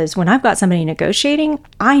people is, when I've got somebody negotiating,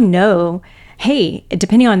 I know, hey,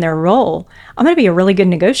 depending on their role, I'm going to be a really good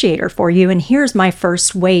negotiator for you. And here's my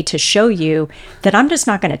first way to show you that I'm just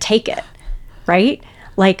not going to take it, right?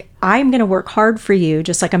 Like, I'm going to work hard for you,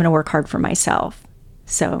 just like I'm going to work hard for myself.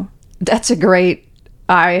 So that's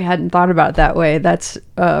I hadn't thought about it that way. That's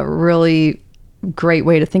a really great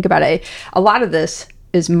way to think about it. A lot of this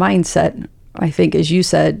is mindset, I think, as you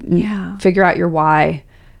said. Yeah. Figure out your why.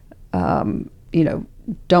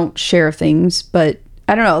 Don't share things, but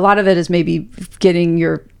I don't know. A lot of it is maybe getting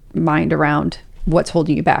your mind around what's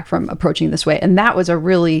holding you back from approaching this way. And that was a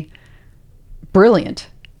really brilliant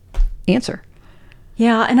answer.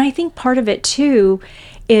 Yeah. And I think part of it too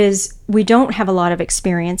is we don't have a lot of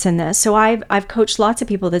experience in this. So I've coached lots of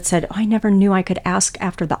people that said, I never knew I could ask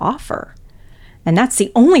after the offer. And that's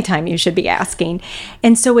the only time you should be asking.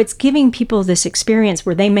 And so it's giving people this experience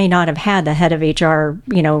where they may not have had the head of HR,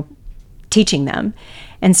 teaching them.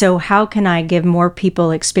 And so how can I give more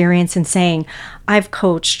people experience in saying, I've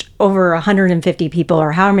coached over 150 people,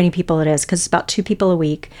 or however many people it is, because it's about 2 people a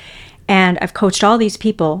week. And I've coached all these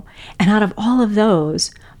people. And out of all of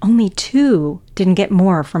those, only 2 didn't get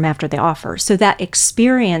more from after the offer. So that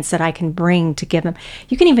experience that I can bring to give them,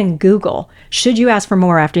 you can even Google, should you ask for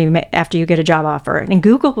more after you get a job offer? And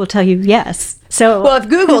Google will tell you yes. So, well, if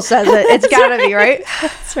Google says it, it's got to be, right?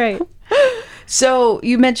 That's right. So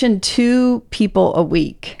you mentioned 2 people a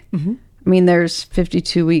week. Mm-hmm. I mean, there's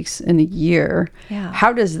 52 weeks in a year. Yeah.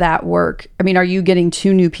 How does that work? I mean, are you getting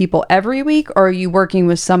 2 new people every week, or are you working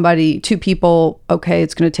with 2 people? Okay,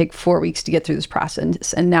 it's going to take 4 weeks to get through this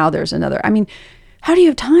process, and now there's another. I mean, how do you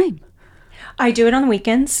have time? I do it on the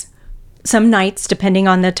weekends, some nights, depending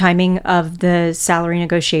on the timing of the salary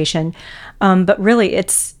negotiation. But really,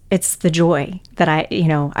 it's the joy that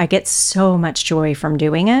I get so much joy from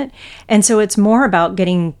doing it. And so it's more about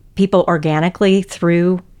getting people organically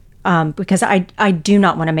through, because I do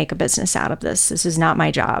not want to make a business out of this. This is not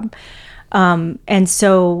my job. And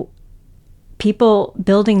so people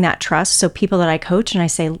building that trust. So people that I coach, and I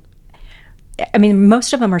say, I mean,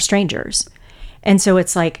 most of them are strangers. And so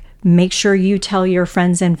it's like, make sure you tell your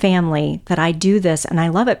friends and family that I do this and I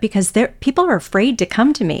love it, because people are afraid to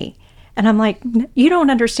come to me. And I'm like, you don't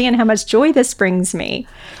understand how much joy this brings me.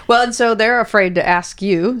 Well, and so they're afraid to ask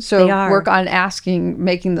you. So they are. Work on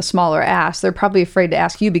making the smaller ask. They're probably afraid to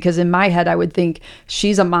ask you, because in my head, I would think,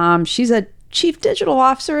 she's a mom. She's a chief digital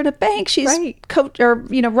officer at a bank. She's right. coach or,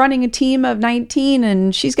 running a team of 19,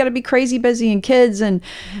 and she's got to be crazy busy and kids. And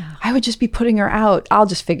I would just be putting her out. I'll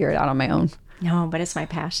just figure it out on my own. No, but it's my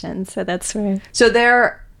passion. So that's right. So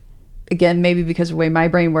they're, again, maybe because of the way my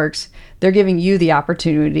brain works, they're giving you the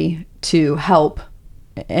opportunity to help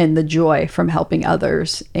and the joy from helping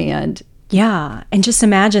others. And yeah. And just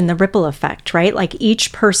imagine the ripple effect, right? Like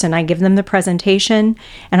each person, I give them the presentation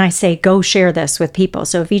and I say, go share this with people.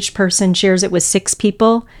 So if each person shares it with 6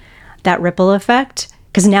 people, that ripple effect.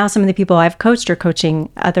 Because now some of the people I've coached are coaching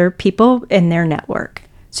other people in their network.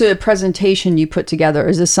 So the presentation you put together,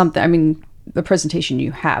 is this something, I mean, the presentation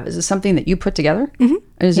you have, is this something that you put together? Mm-hmm.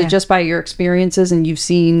 Is it just by your experiences and you've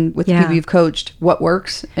seen with the people you've coached what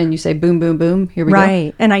works and you say, boom, boom, boom, here we go?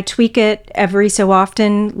 Right. And I tweak it every so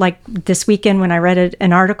often. Like this weekend when I read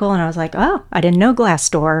an article and I was like, oh, I didn't know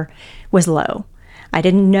Glassdoor was low. I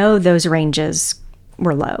didn't know those ranges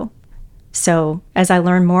were low. So as I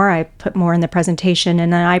learn more, I put more in the presentation,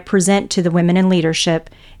 and then I present to the women in leadership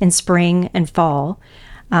in spring and fall.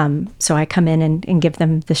 So I come in and give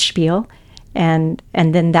them the spiel. And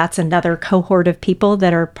then that's another cohort of people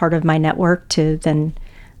that are part of my network to then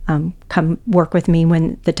come work with me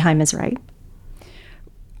when the time is right.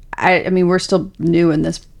 I mean, we're still new in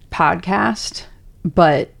this podcast,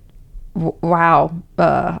 but wow,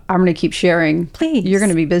 I'm going to keep sharing. Please. You're going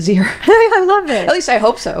to be busier. I love it. At least I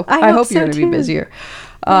hope so. I hope you're so going to be busier.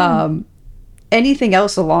 Anything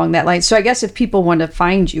else along that line? So I guess if people want to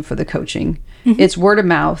find you for the coaching, it's word of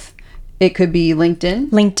mouth. It could be LinkedIn.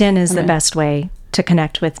 LinkedIn is the best way to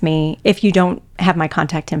connect with me if you don't have my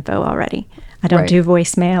contact info already. I don't do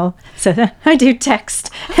voicemail, so I do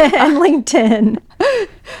text and LinkedIn.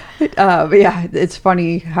 Yeah, it's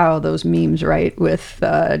funny how those memes, right? With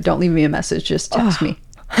don't leave me a message, just text me.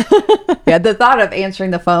 Yeah, the thought of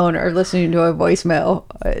answering the phone or listening to a voicemail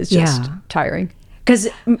is just tiring. Because,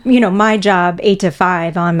 my job, 8 to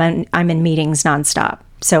 5, I'm in meetings nonstop,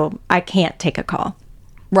 so I can't take a call.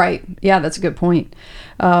 Right. Yeah, that's a good point.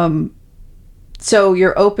 So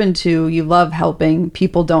you're open to, you love helping.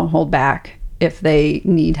 People don't hold back if they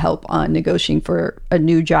need help on negotiating for a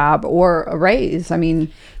new job or a raise. I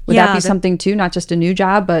mean, would that be something too? Not just a new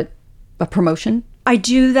job, but a promotion? I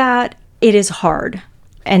do that. It is hard.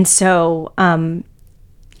 And so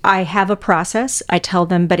I have a process. I tell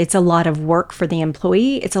them, but it's a lot of work for the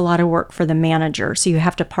employee. It's a lot of work for the manager. So you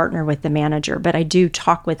have to partner with the manager. But I do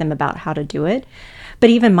talk with them about how to do it. But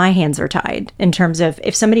even my hands are tied in terms of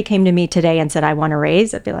if somebody came to me today and said, I want a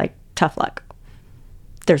raise, I'd be like, tough luck.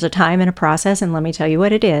 There's a time and a process, and let me tell you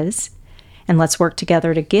what it is. And let's work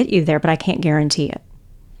together to get you there, but I can't guarantee it.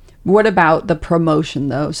 What about the promotion,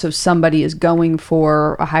 though? So somebody is going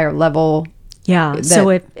for a higher level. Yeah. So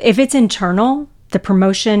if it's internal, the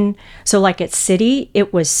promotion, so like at City,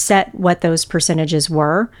 it was set what those percentages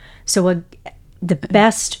were. So the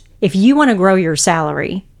best, if you want to grow your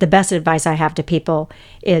salary, the best advice I have to people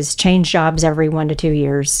is change jobs every 1 to 2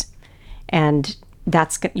 years. And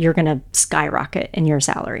you're going to skyrocket in your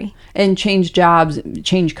salary. And change jobs,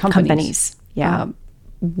 change companies. Yeah.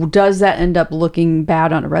 Does that end up looking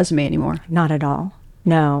bad on a resume anymore? Not at all.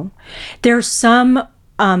 No. There's some,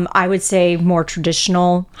 I would say, more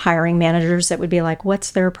traditional hiring managers that would be like,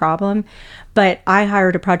 what's their problem? But I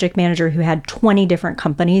hired a project manager who had 20 different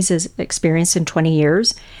companies as experienced in 20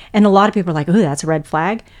 years. And a lot of people are like, ooh, that's a red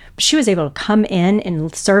flag. But she was able to come in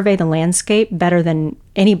and survey the landscape better than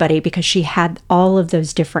anybody because she had all of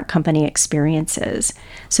those different company experiences.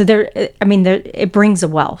 So it brings a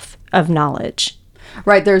wealth of knowledge.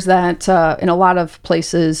 Right. There's that in a lot of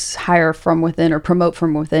places, hire from within or promote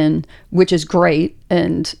from within, which is great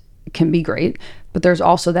and can be great. But there's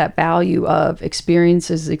also that value of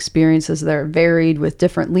experiences that are varied with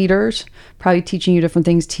different leaders, probably teaching you different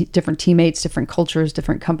things, different teammates, different cultures,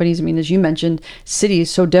 different companies. I mean, as you mentioned, City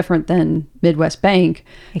is so different than Midwest Bank.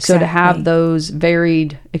 Exactly. So to have those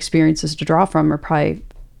varied experiences to draw from are probably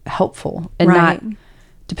helpful and not,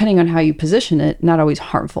 depending on how you position it, not always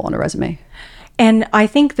harmful on a resume. And I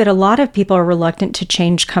think that a lot of people are reluctant to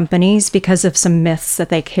change companies because of some myths that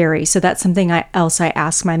they carry. So that's something else I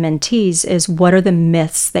ask my mentees is, what are the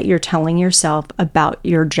myths that you're telling yourself about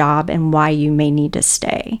your job and why you may need to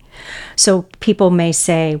stay? So people may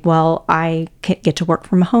say, well, I get to work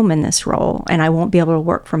from home in this role and I won't be able to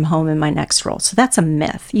work from home in my next role. So that's a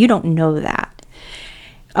myth. You don't know that.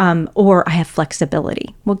 Or I have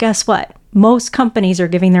flexibility. Well, guess what? Most companies are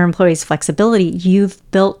giving their employees flexibility. You've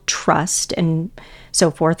built trust and so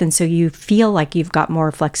forth. And so you feel like you've got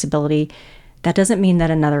more flexibility. That doesn't mean that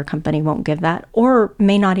another company won't give that or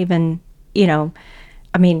may not even,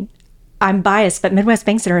 I'm biased, but Midwest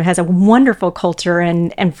Bank Center has a wonderful culture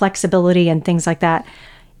and flexibility and things like that.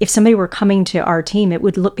 If somebody were coming to our team,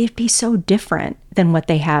 it'd be so different than what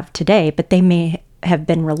they have today, but they may have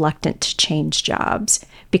been reluctant to change jobs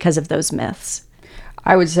because of those myths.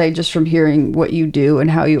 I would say just from hearing what you do and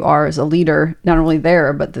how you are as a leader, not only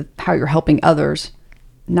there, but how you're helping others,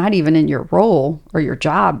 not even in your role or your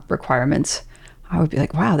job requirements, I would be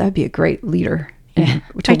like, wow, that'd be a great leader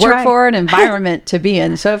to work for, an environment to be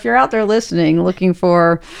in. So if you're out there listening, looking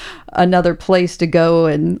for another place to go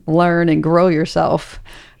and learn and grow yourself,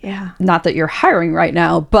 not that you're hiring right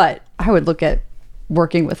now, but I would look at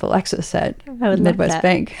working with Alexis at Midwest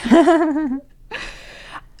Bank.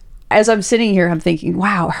 As I'm sitting here, I'm thinking,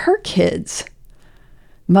 wow, her kids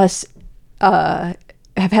must have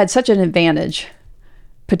had such an advantage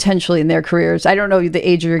potentially in their careers. I don't know the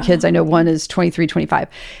age of your kids. I know one is 23, 25.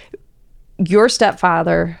 Your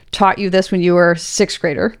stepfather taught you this when you were a sixth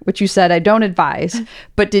grader, which you said I don't advise.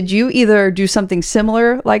 But did you either do something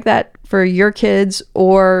similar like that for your kids,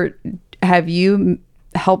 or have you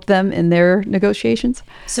help them in their negotiations?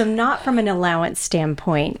 So not from an allowance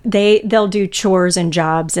standpoint. They'll do chores and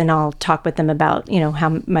jobs, and I'll talk with them about,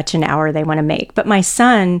 how much an hour they want to make. But my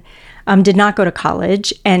son did not go to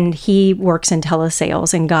college, and he works in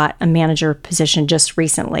telesales and got a manager position just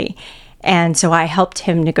recently. And so I helped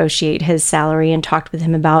him negotiate his salary and talked with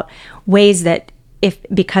him about ways that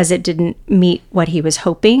because it didn't meet what he was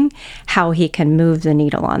hoping, how he can move the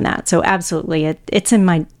needle on that. So absolutely, it's in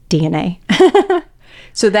my DNA.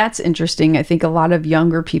 So that's interesting. I think a lot of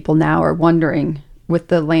younger people now are wondering, with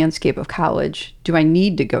the landscape of college, do I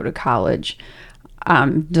need to go to college?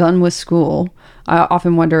 I'm done with school. I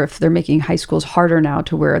often wonder if they're making high schools harder now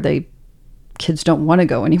to where kids don't want to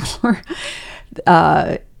go anymore.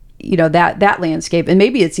 That landscape, and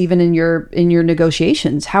maybe it's even in your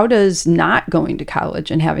negotiations. How does not going to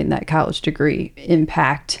college and having that college degree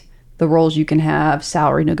impact the roles you can have,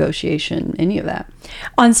 salary negotiation, any of that?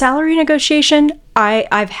 On salary negotiation,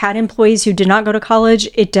 I've had employees who did not go to college.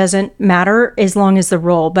 It doesn't matter as long as the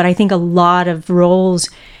role. But I think a lot of roles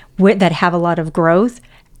that have a lot of growth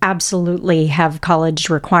absolutely have college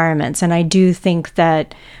requirements. And I do think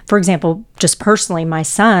that, for example, just personally, my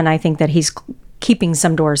son, I think that he's keeping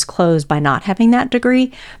some doors closed by not having that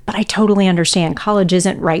degree. But I totally understand college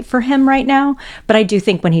isn't right for him right now. But I do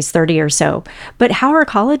think when he's 30 or so. But how are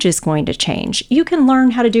colleges going to change? You can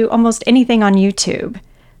learn how to do almost anything on YouTube.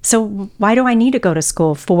 So why do I need to go to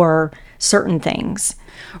school for certain things?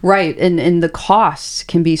 Right. And the costs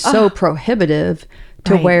can be so prohibitive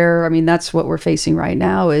to where, that's what we're facing right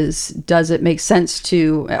now is, does it make sense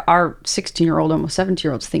to our 16-year-old, almost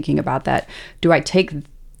 17-year-olds thinking about that? Do I take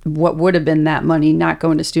what would have been that money, not go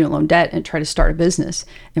into student loan debt, and try to start a business?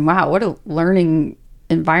 And wow, what a learning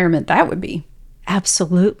environment that would be.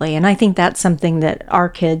 Absolutely. And I think that's something that our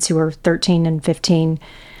kids who are 13 and 15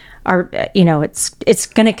 are, it's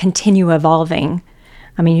going to continue evolving.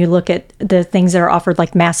 You look at the things that are offered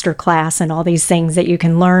like master class and all these things that you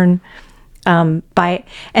can learn and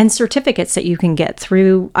certificates that you can get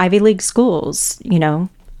through Ivy League schools.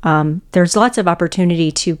 There's lots of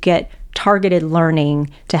opportunity to get targeted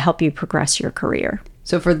learning to help you progress your career.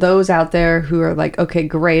 So for those out there who are like, okay,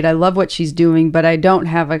 great, I love what she's doing, but I don't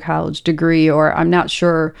have a college degree, or I'm not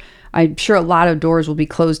sure, I'm sure a lot of doors will be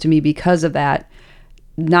closed to me because of that.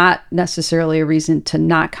 Not necessarily a reason to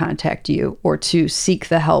not contact you or to seek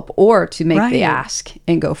the help or to make the ask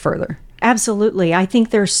and go further. Absolutely. I think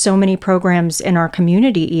there's so many programs in our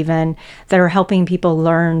community even that are helping people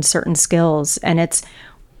learn certain skills. And it's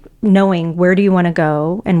knowing, where do you want to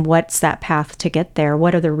go and what's that path to get there?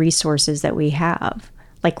 What are the resources that we have?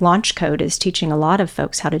 Like Launch Code is teaching a lot of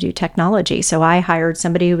folks how to do technology. So I hired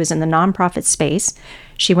somebody who was in the nonprofit space.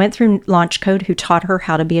 She went through Launch Code, who taught her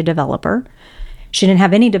how to be a developer. She didn't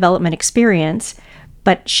have any development experience,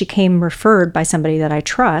 but she came referred by somebody that I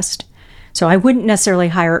trust. So I wouldn't necessarily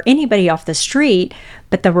hire anybody off the street,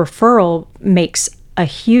 but the referral makes a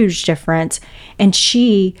huge difference. And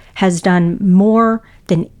she has done more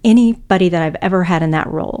than anybody that I've ever had in that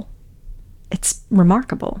role. It's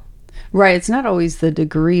remarkable. Right. It's not always the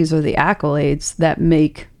degrees or the accolades that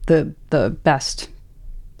make the best,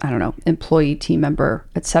 employee, team member,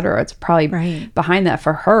 et cetera. It's probably behind that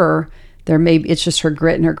for her. It's just her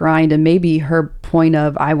grit and her grind, and maybe her point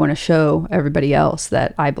of, I want to show everybody else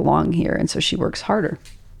that I belong here. And so she works harder.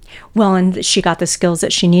 Well, and she got the skills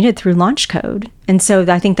that she needed through Launch Code. And so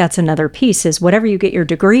I think that's another piece, is whatever you get your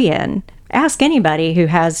degree in, ask anybody who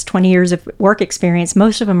has 20 years of work experience.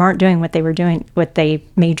 Most of them aren't doing what they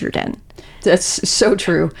majored in. That's so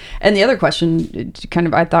true. And the other question,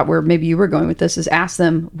 I thought where maybe you were going with this, is ask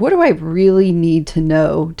them, what do I really need to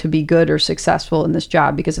know to be good or successful in this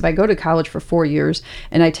job? Because if I go to college for 4 years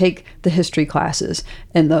and I take the history classes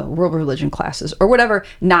and the world religion classes or whatever,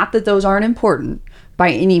 not that those aren't important by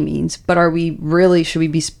any means, but should we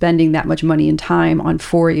be spending that much money and time on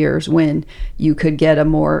 4 years when you could get a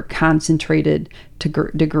more concentrated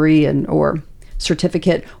degree or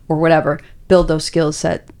certificate or whatever, build those skill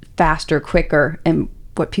set faster, quicker, and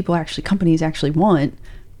what companies actually want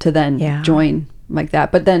to then join like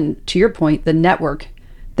that. But then to your point, the network,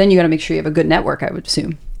 then you got to make sure you have a good network, I would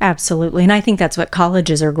assume. Absolutely. And I think that's what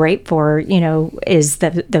colleges are great for, is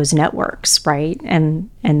those networks, right?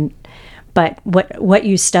 But what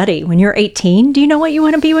you study when you're 18, do you know what you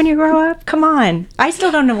want to be when you grow up? Come on. I still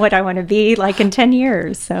don't know what I want to be like in 10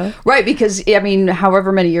 years. So right, because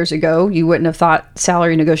however many years ago, you wouldn't have thought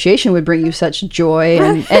salary negotiation would bring you such joy.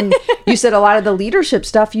 And you said a lot of the leadership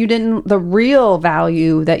stuff, the real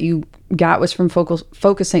value that you got was from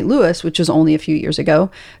Focus St. Louis, which was only a few years ago.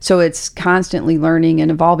 So it's constantly learning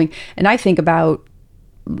and evolving. And I think about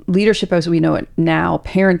leadership as we know it now,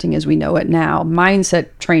 parenting as we know it now, mindset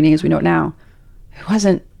training as we know it now. It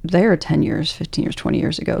wasn't there 10 years, 15 years, 20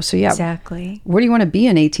 years ago. So yeah. Exactly. Where do you want to be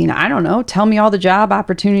in 18? I don't know. Tell me all the job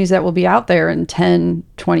opportunities that will be out there in 10,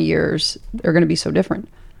 20 years. They're going to be so different.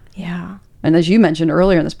 Yeah. And as you mentioned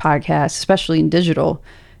earlier in this podcast, especially in digital,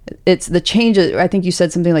 it's the changes. I think you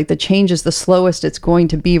said something like the change is the slowest it's going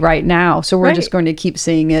to be right now. So we're just going to keep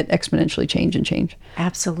seeing it exponentially change and change.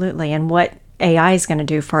 Absolutely. And what AI is going to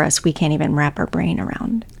do for us, we can't even wrap our brain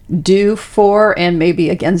around. Do for and maybe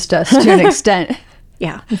against us to an extent.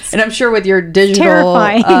 Yeah. And I'm sure with your digital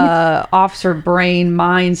officer brain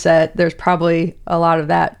mindset, there's probably a lot of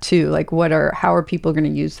that too. Like how are people going to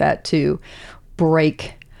use that to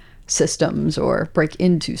break systems or break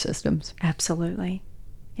into systems? Absolutely.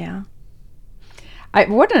 Yeah.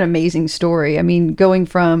 What an amazing story. I mean, going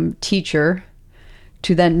from teacher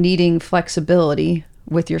to then needing flexibility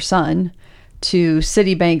with your son to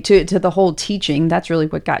Citibank, to the whole teaching. That's really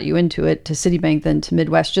what got you into it, to Citibank, then to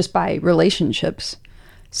Midwest, just by relationships.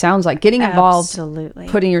 Sounds like getting involved, absolutely,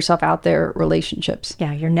 putting yourself out there, relationships.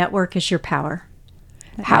 Yeah, your network is your power.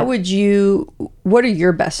 What are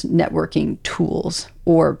your best networking tools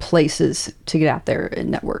or places to get out there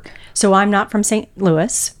and network? So I'm not from St.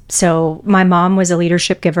 Louis. So my mom was a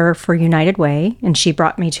leadership giver for United Way, and she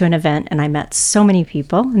brought me to an event, and I met so many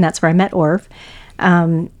people, and that's where I met Orv.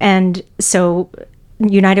 And so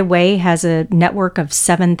United Way has a network of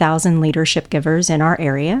 7,000 leadership givers in our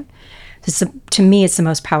area. To me, it's the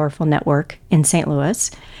most powerful network in St.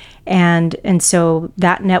 Louis. And so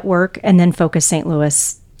that network, and then Focus St.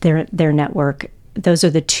 Louis, their network, those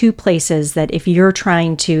are the two places that if you're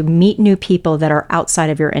trying to meet new people that are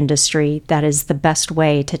outside of your industry, that is the best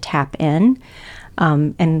way to tap in.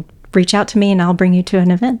 And reach out to me and I'll bring you to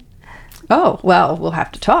an event. Oh, well, we'll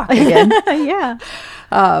have to talk again. Yeah.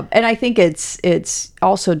 And I think it's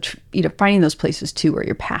also, finding those places too where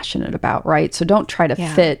you're passionate about, right? So don't try to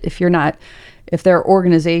fit if there are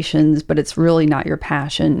organizations, but it's really not your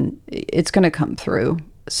passion, it's going to come through.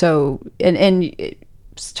 So, you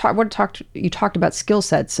talked about skill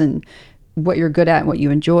sets and what you're good at and what you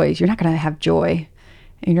enjoy. You're not going to have joy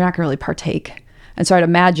and you're not going to really partake. And so I'd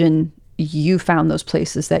imagine you found those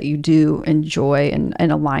places that you do enjoy and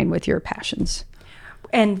align with your passions.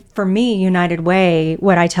 And for me, United Way,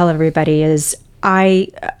 what I tell everybody is I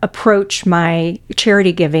approach my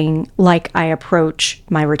charity giving like I approach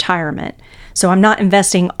my retirement. So I'm not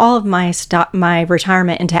investing all of my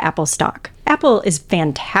retirement into Apple stock. Apple is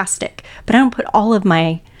fantastic, but I don't put all of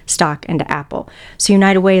my stock into Apple. So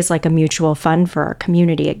United Way is like a mutual fund for our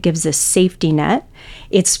community. It gives a safety net.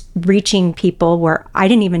 It's reaching people where I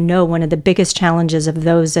didn't even know one of the biggest challenges of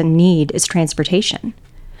those in need is transportation,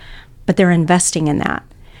 but they're investing in that.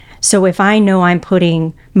 So if I know I'm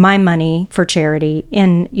putting my money for charity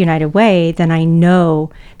in United Way, then I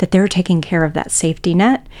know that they're taking care of that safety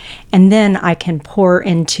net. And then I can pour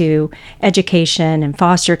into education and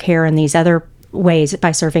foster care and these other ways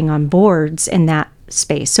by serving on boards in that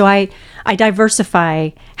space. So I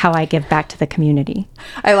diversify how I give back to the community.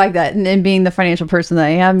 I like that. And being the financial person that I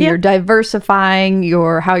am, you're diversifying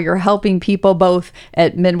how you're helping people both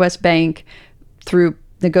at Midwest Bank through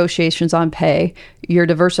negotiations on pay. You're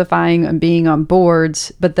diversifying and being on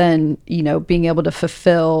boards, but then, being able to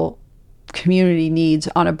fulfill community needs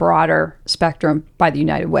on a broader spectrum by the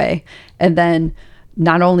United Way. And then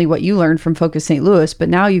not only what you learned from Focus St. Louis, but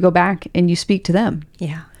now you go back and you speak to them.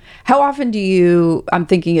 Yeah. How often I'm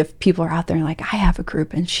thinking if people are out there and like, I have a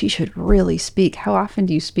group and she should really speak. How often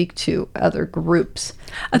do you speak to other groups?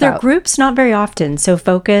 Other groups, not very often. So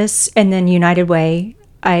Focus and then United Way,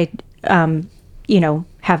 I,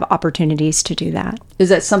 have opportunities to do that. Is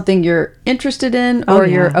that something you're interested in or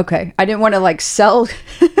you're okay? I didn't want to like sell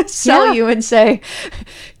you and say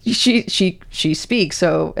she speaks.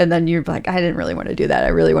 So, and then you're like, I didn't really want to do that. I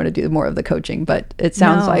really want to do more of the coaching, but it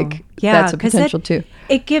sounds like that's a potential too.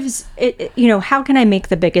 It gives it, how can I make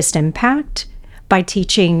the biggest impact by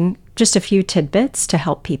teaching just a few tidbits to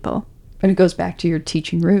help people? And it goes back to your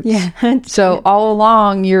teaching roots. Yeah. So all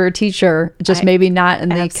along you're a teacher, just maybe not in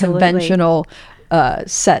the conventional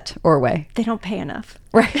set or way. They don't pay enough.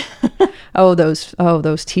 Right.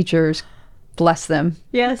 those teachers, bless them.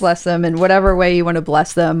 Yes. Bless them in whatever way you want to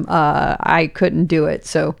bless them. I couldn't do it.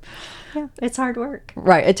 So yeah, it's hard work.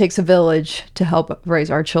 Right. It takes a village to help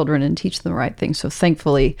raise our children and teach them the right things. So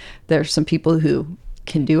thankfully, there's some people who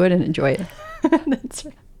can do it and enjoy it. That's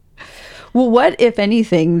right. Well, what, if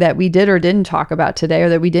anything, that we did or didn't talk about today or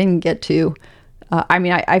that we didn't get to?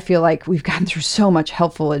 I feel like we've gotten through so much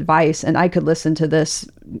helpful advice, and I could listen to this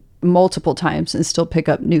multiple times and still pick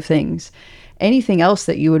up new things. Anything else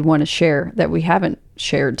that you would want to share that we haven't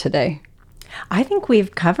shared today? I think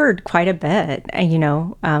we've covered quite a bit.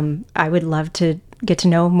 I would love to get to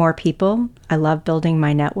know more people. I love building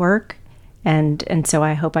my network, and so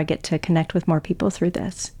I hope I get to connect with more people through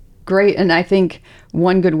this. Great. And I think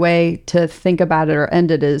one good way to think about it or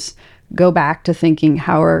end it is go back to thinking,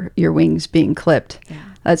 how are your wings being clipped? Yeah.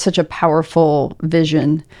 That's such a powerful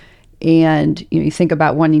vision. And you think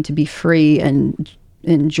about wanting to be free and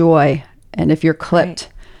enjoy. And if you're clipped,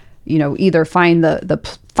 right, either find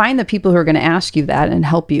the people who are going to ask you that and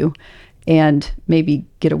help you, and maybe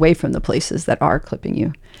get away from the places that are clipping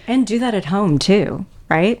you. And do that at home too,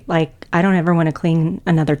 right? Like, I don't ever want to clean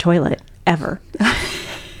another toilet ever.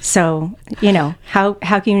 So, how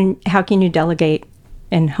can you delegate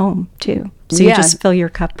in home too? So you just fill your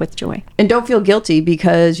cup with joy. And don't feel guilty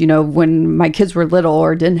because, when my kids were little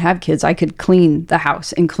or didn't have kids, I could clean the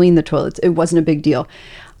house and clean the toilets. It wasn't a big deal.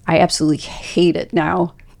 I absolutely hate it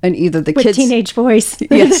now. And either the with kids... teenage boys.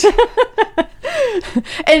 Yes.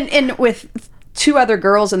 and with two other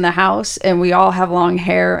girls in the house, and we all have long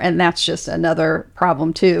hair, and that's just another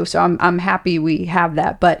problem too. So I'm happy we have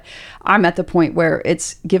that, but I'm at the point where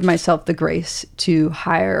it's give myself the grace to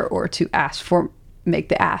hire or to make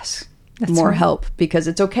the ask. That's more right. Help, because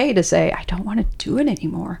it's okay to say, I don't want to do it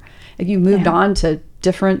anymore. If you moved on to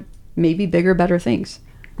different, maybe bigger, better things.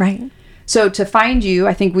 Right. So to find you,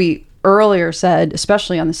 I think we earlier said,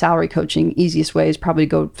 especially on the salary coaching, easiest way is probably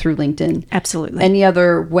go through LinkedIn. Absolutely. Any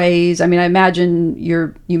other ways? I imagine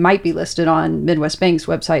you might be listed on Midwest Bank's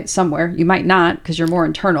website somewhere. You might not, because you're more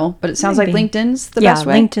internal, but it sounds like LinkedIn's the best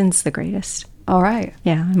way. Yeah, LinkedIn's the greatest. All right.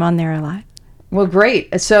 Yeah, I'm on there a lot. Well,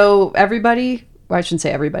 great. So everybody, I shouldn't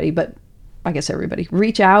say everybody, but I guess everybody,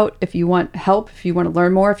 reach out if you want help, if you want to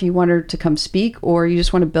learn more, if you want her to come speak, or you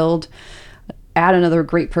just want to add another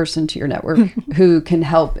great person to your network who can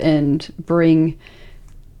help and bring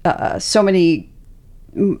so many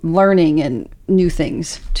learning and new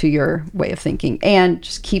things to your way of thinking, and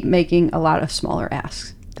just keep making a lot of smaller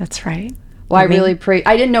asks. That's right. Well, I really pray.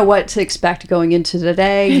 I didn't know what to expect going into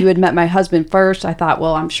today. You had met my husband first. I thought,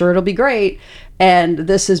 well, I'm sure it'll be great. And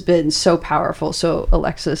this has been so powerful. So,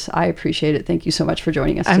 Alexis, I appreciate it. Thank you so much for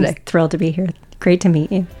joining us today. I'm thrilled to be here. Great to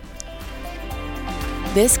meet you.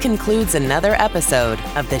 This concludes another episode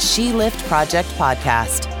of the She Lift Project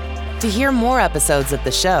podcast. To hear more episodes of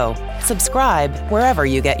the show, subscribe wherever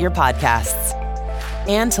you get your podcasts.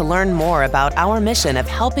 And to learn more about our mission of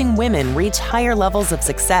helping women reach higher levels of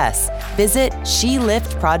success, visit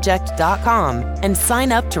sheliftproject.com and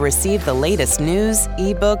sign up to receive the latest news,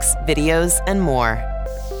 ebooks, videos, and more.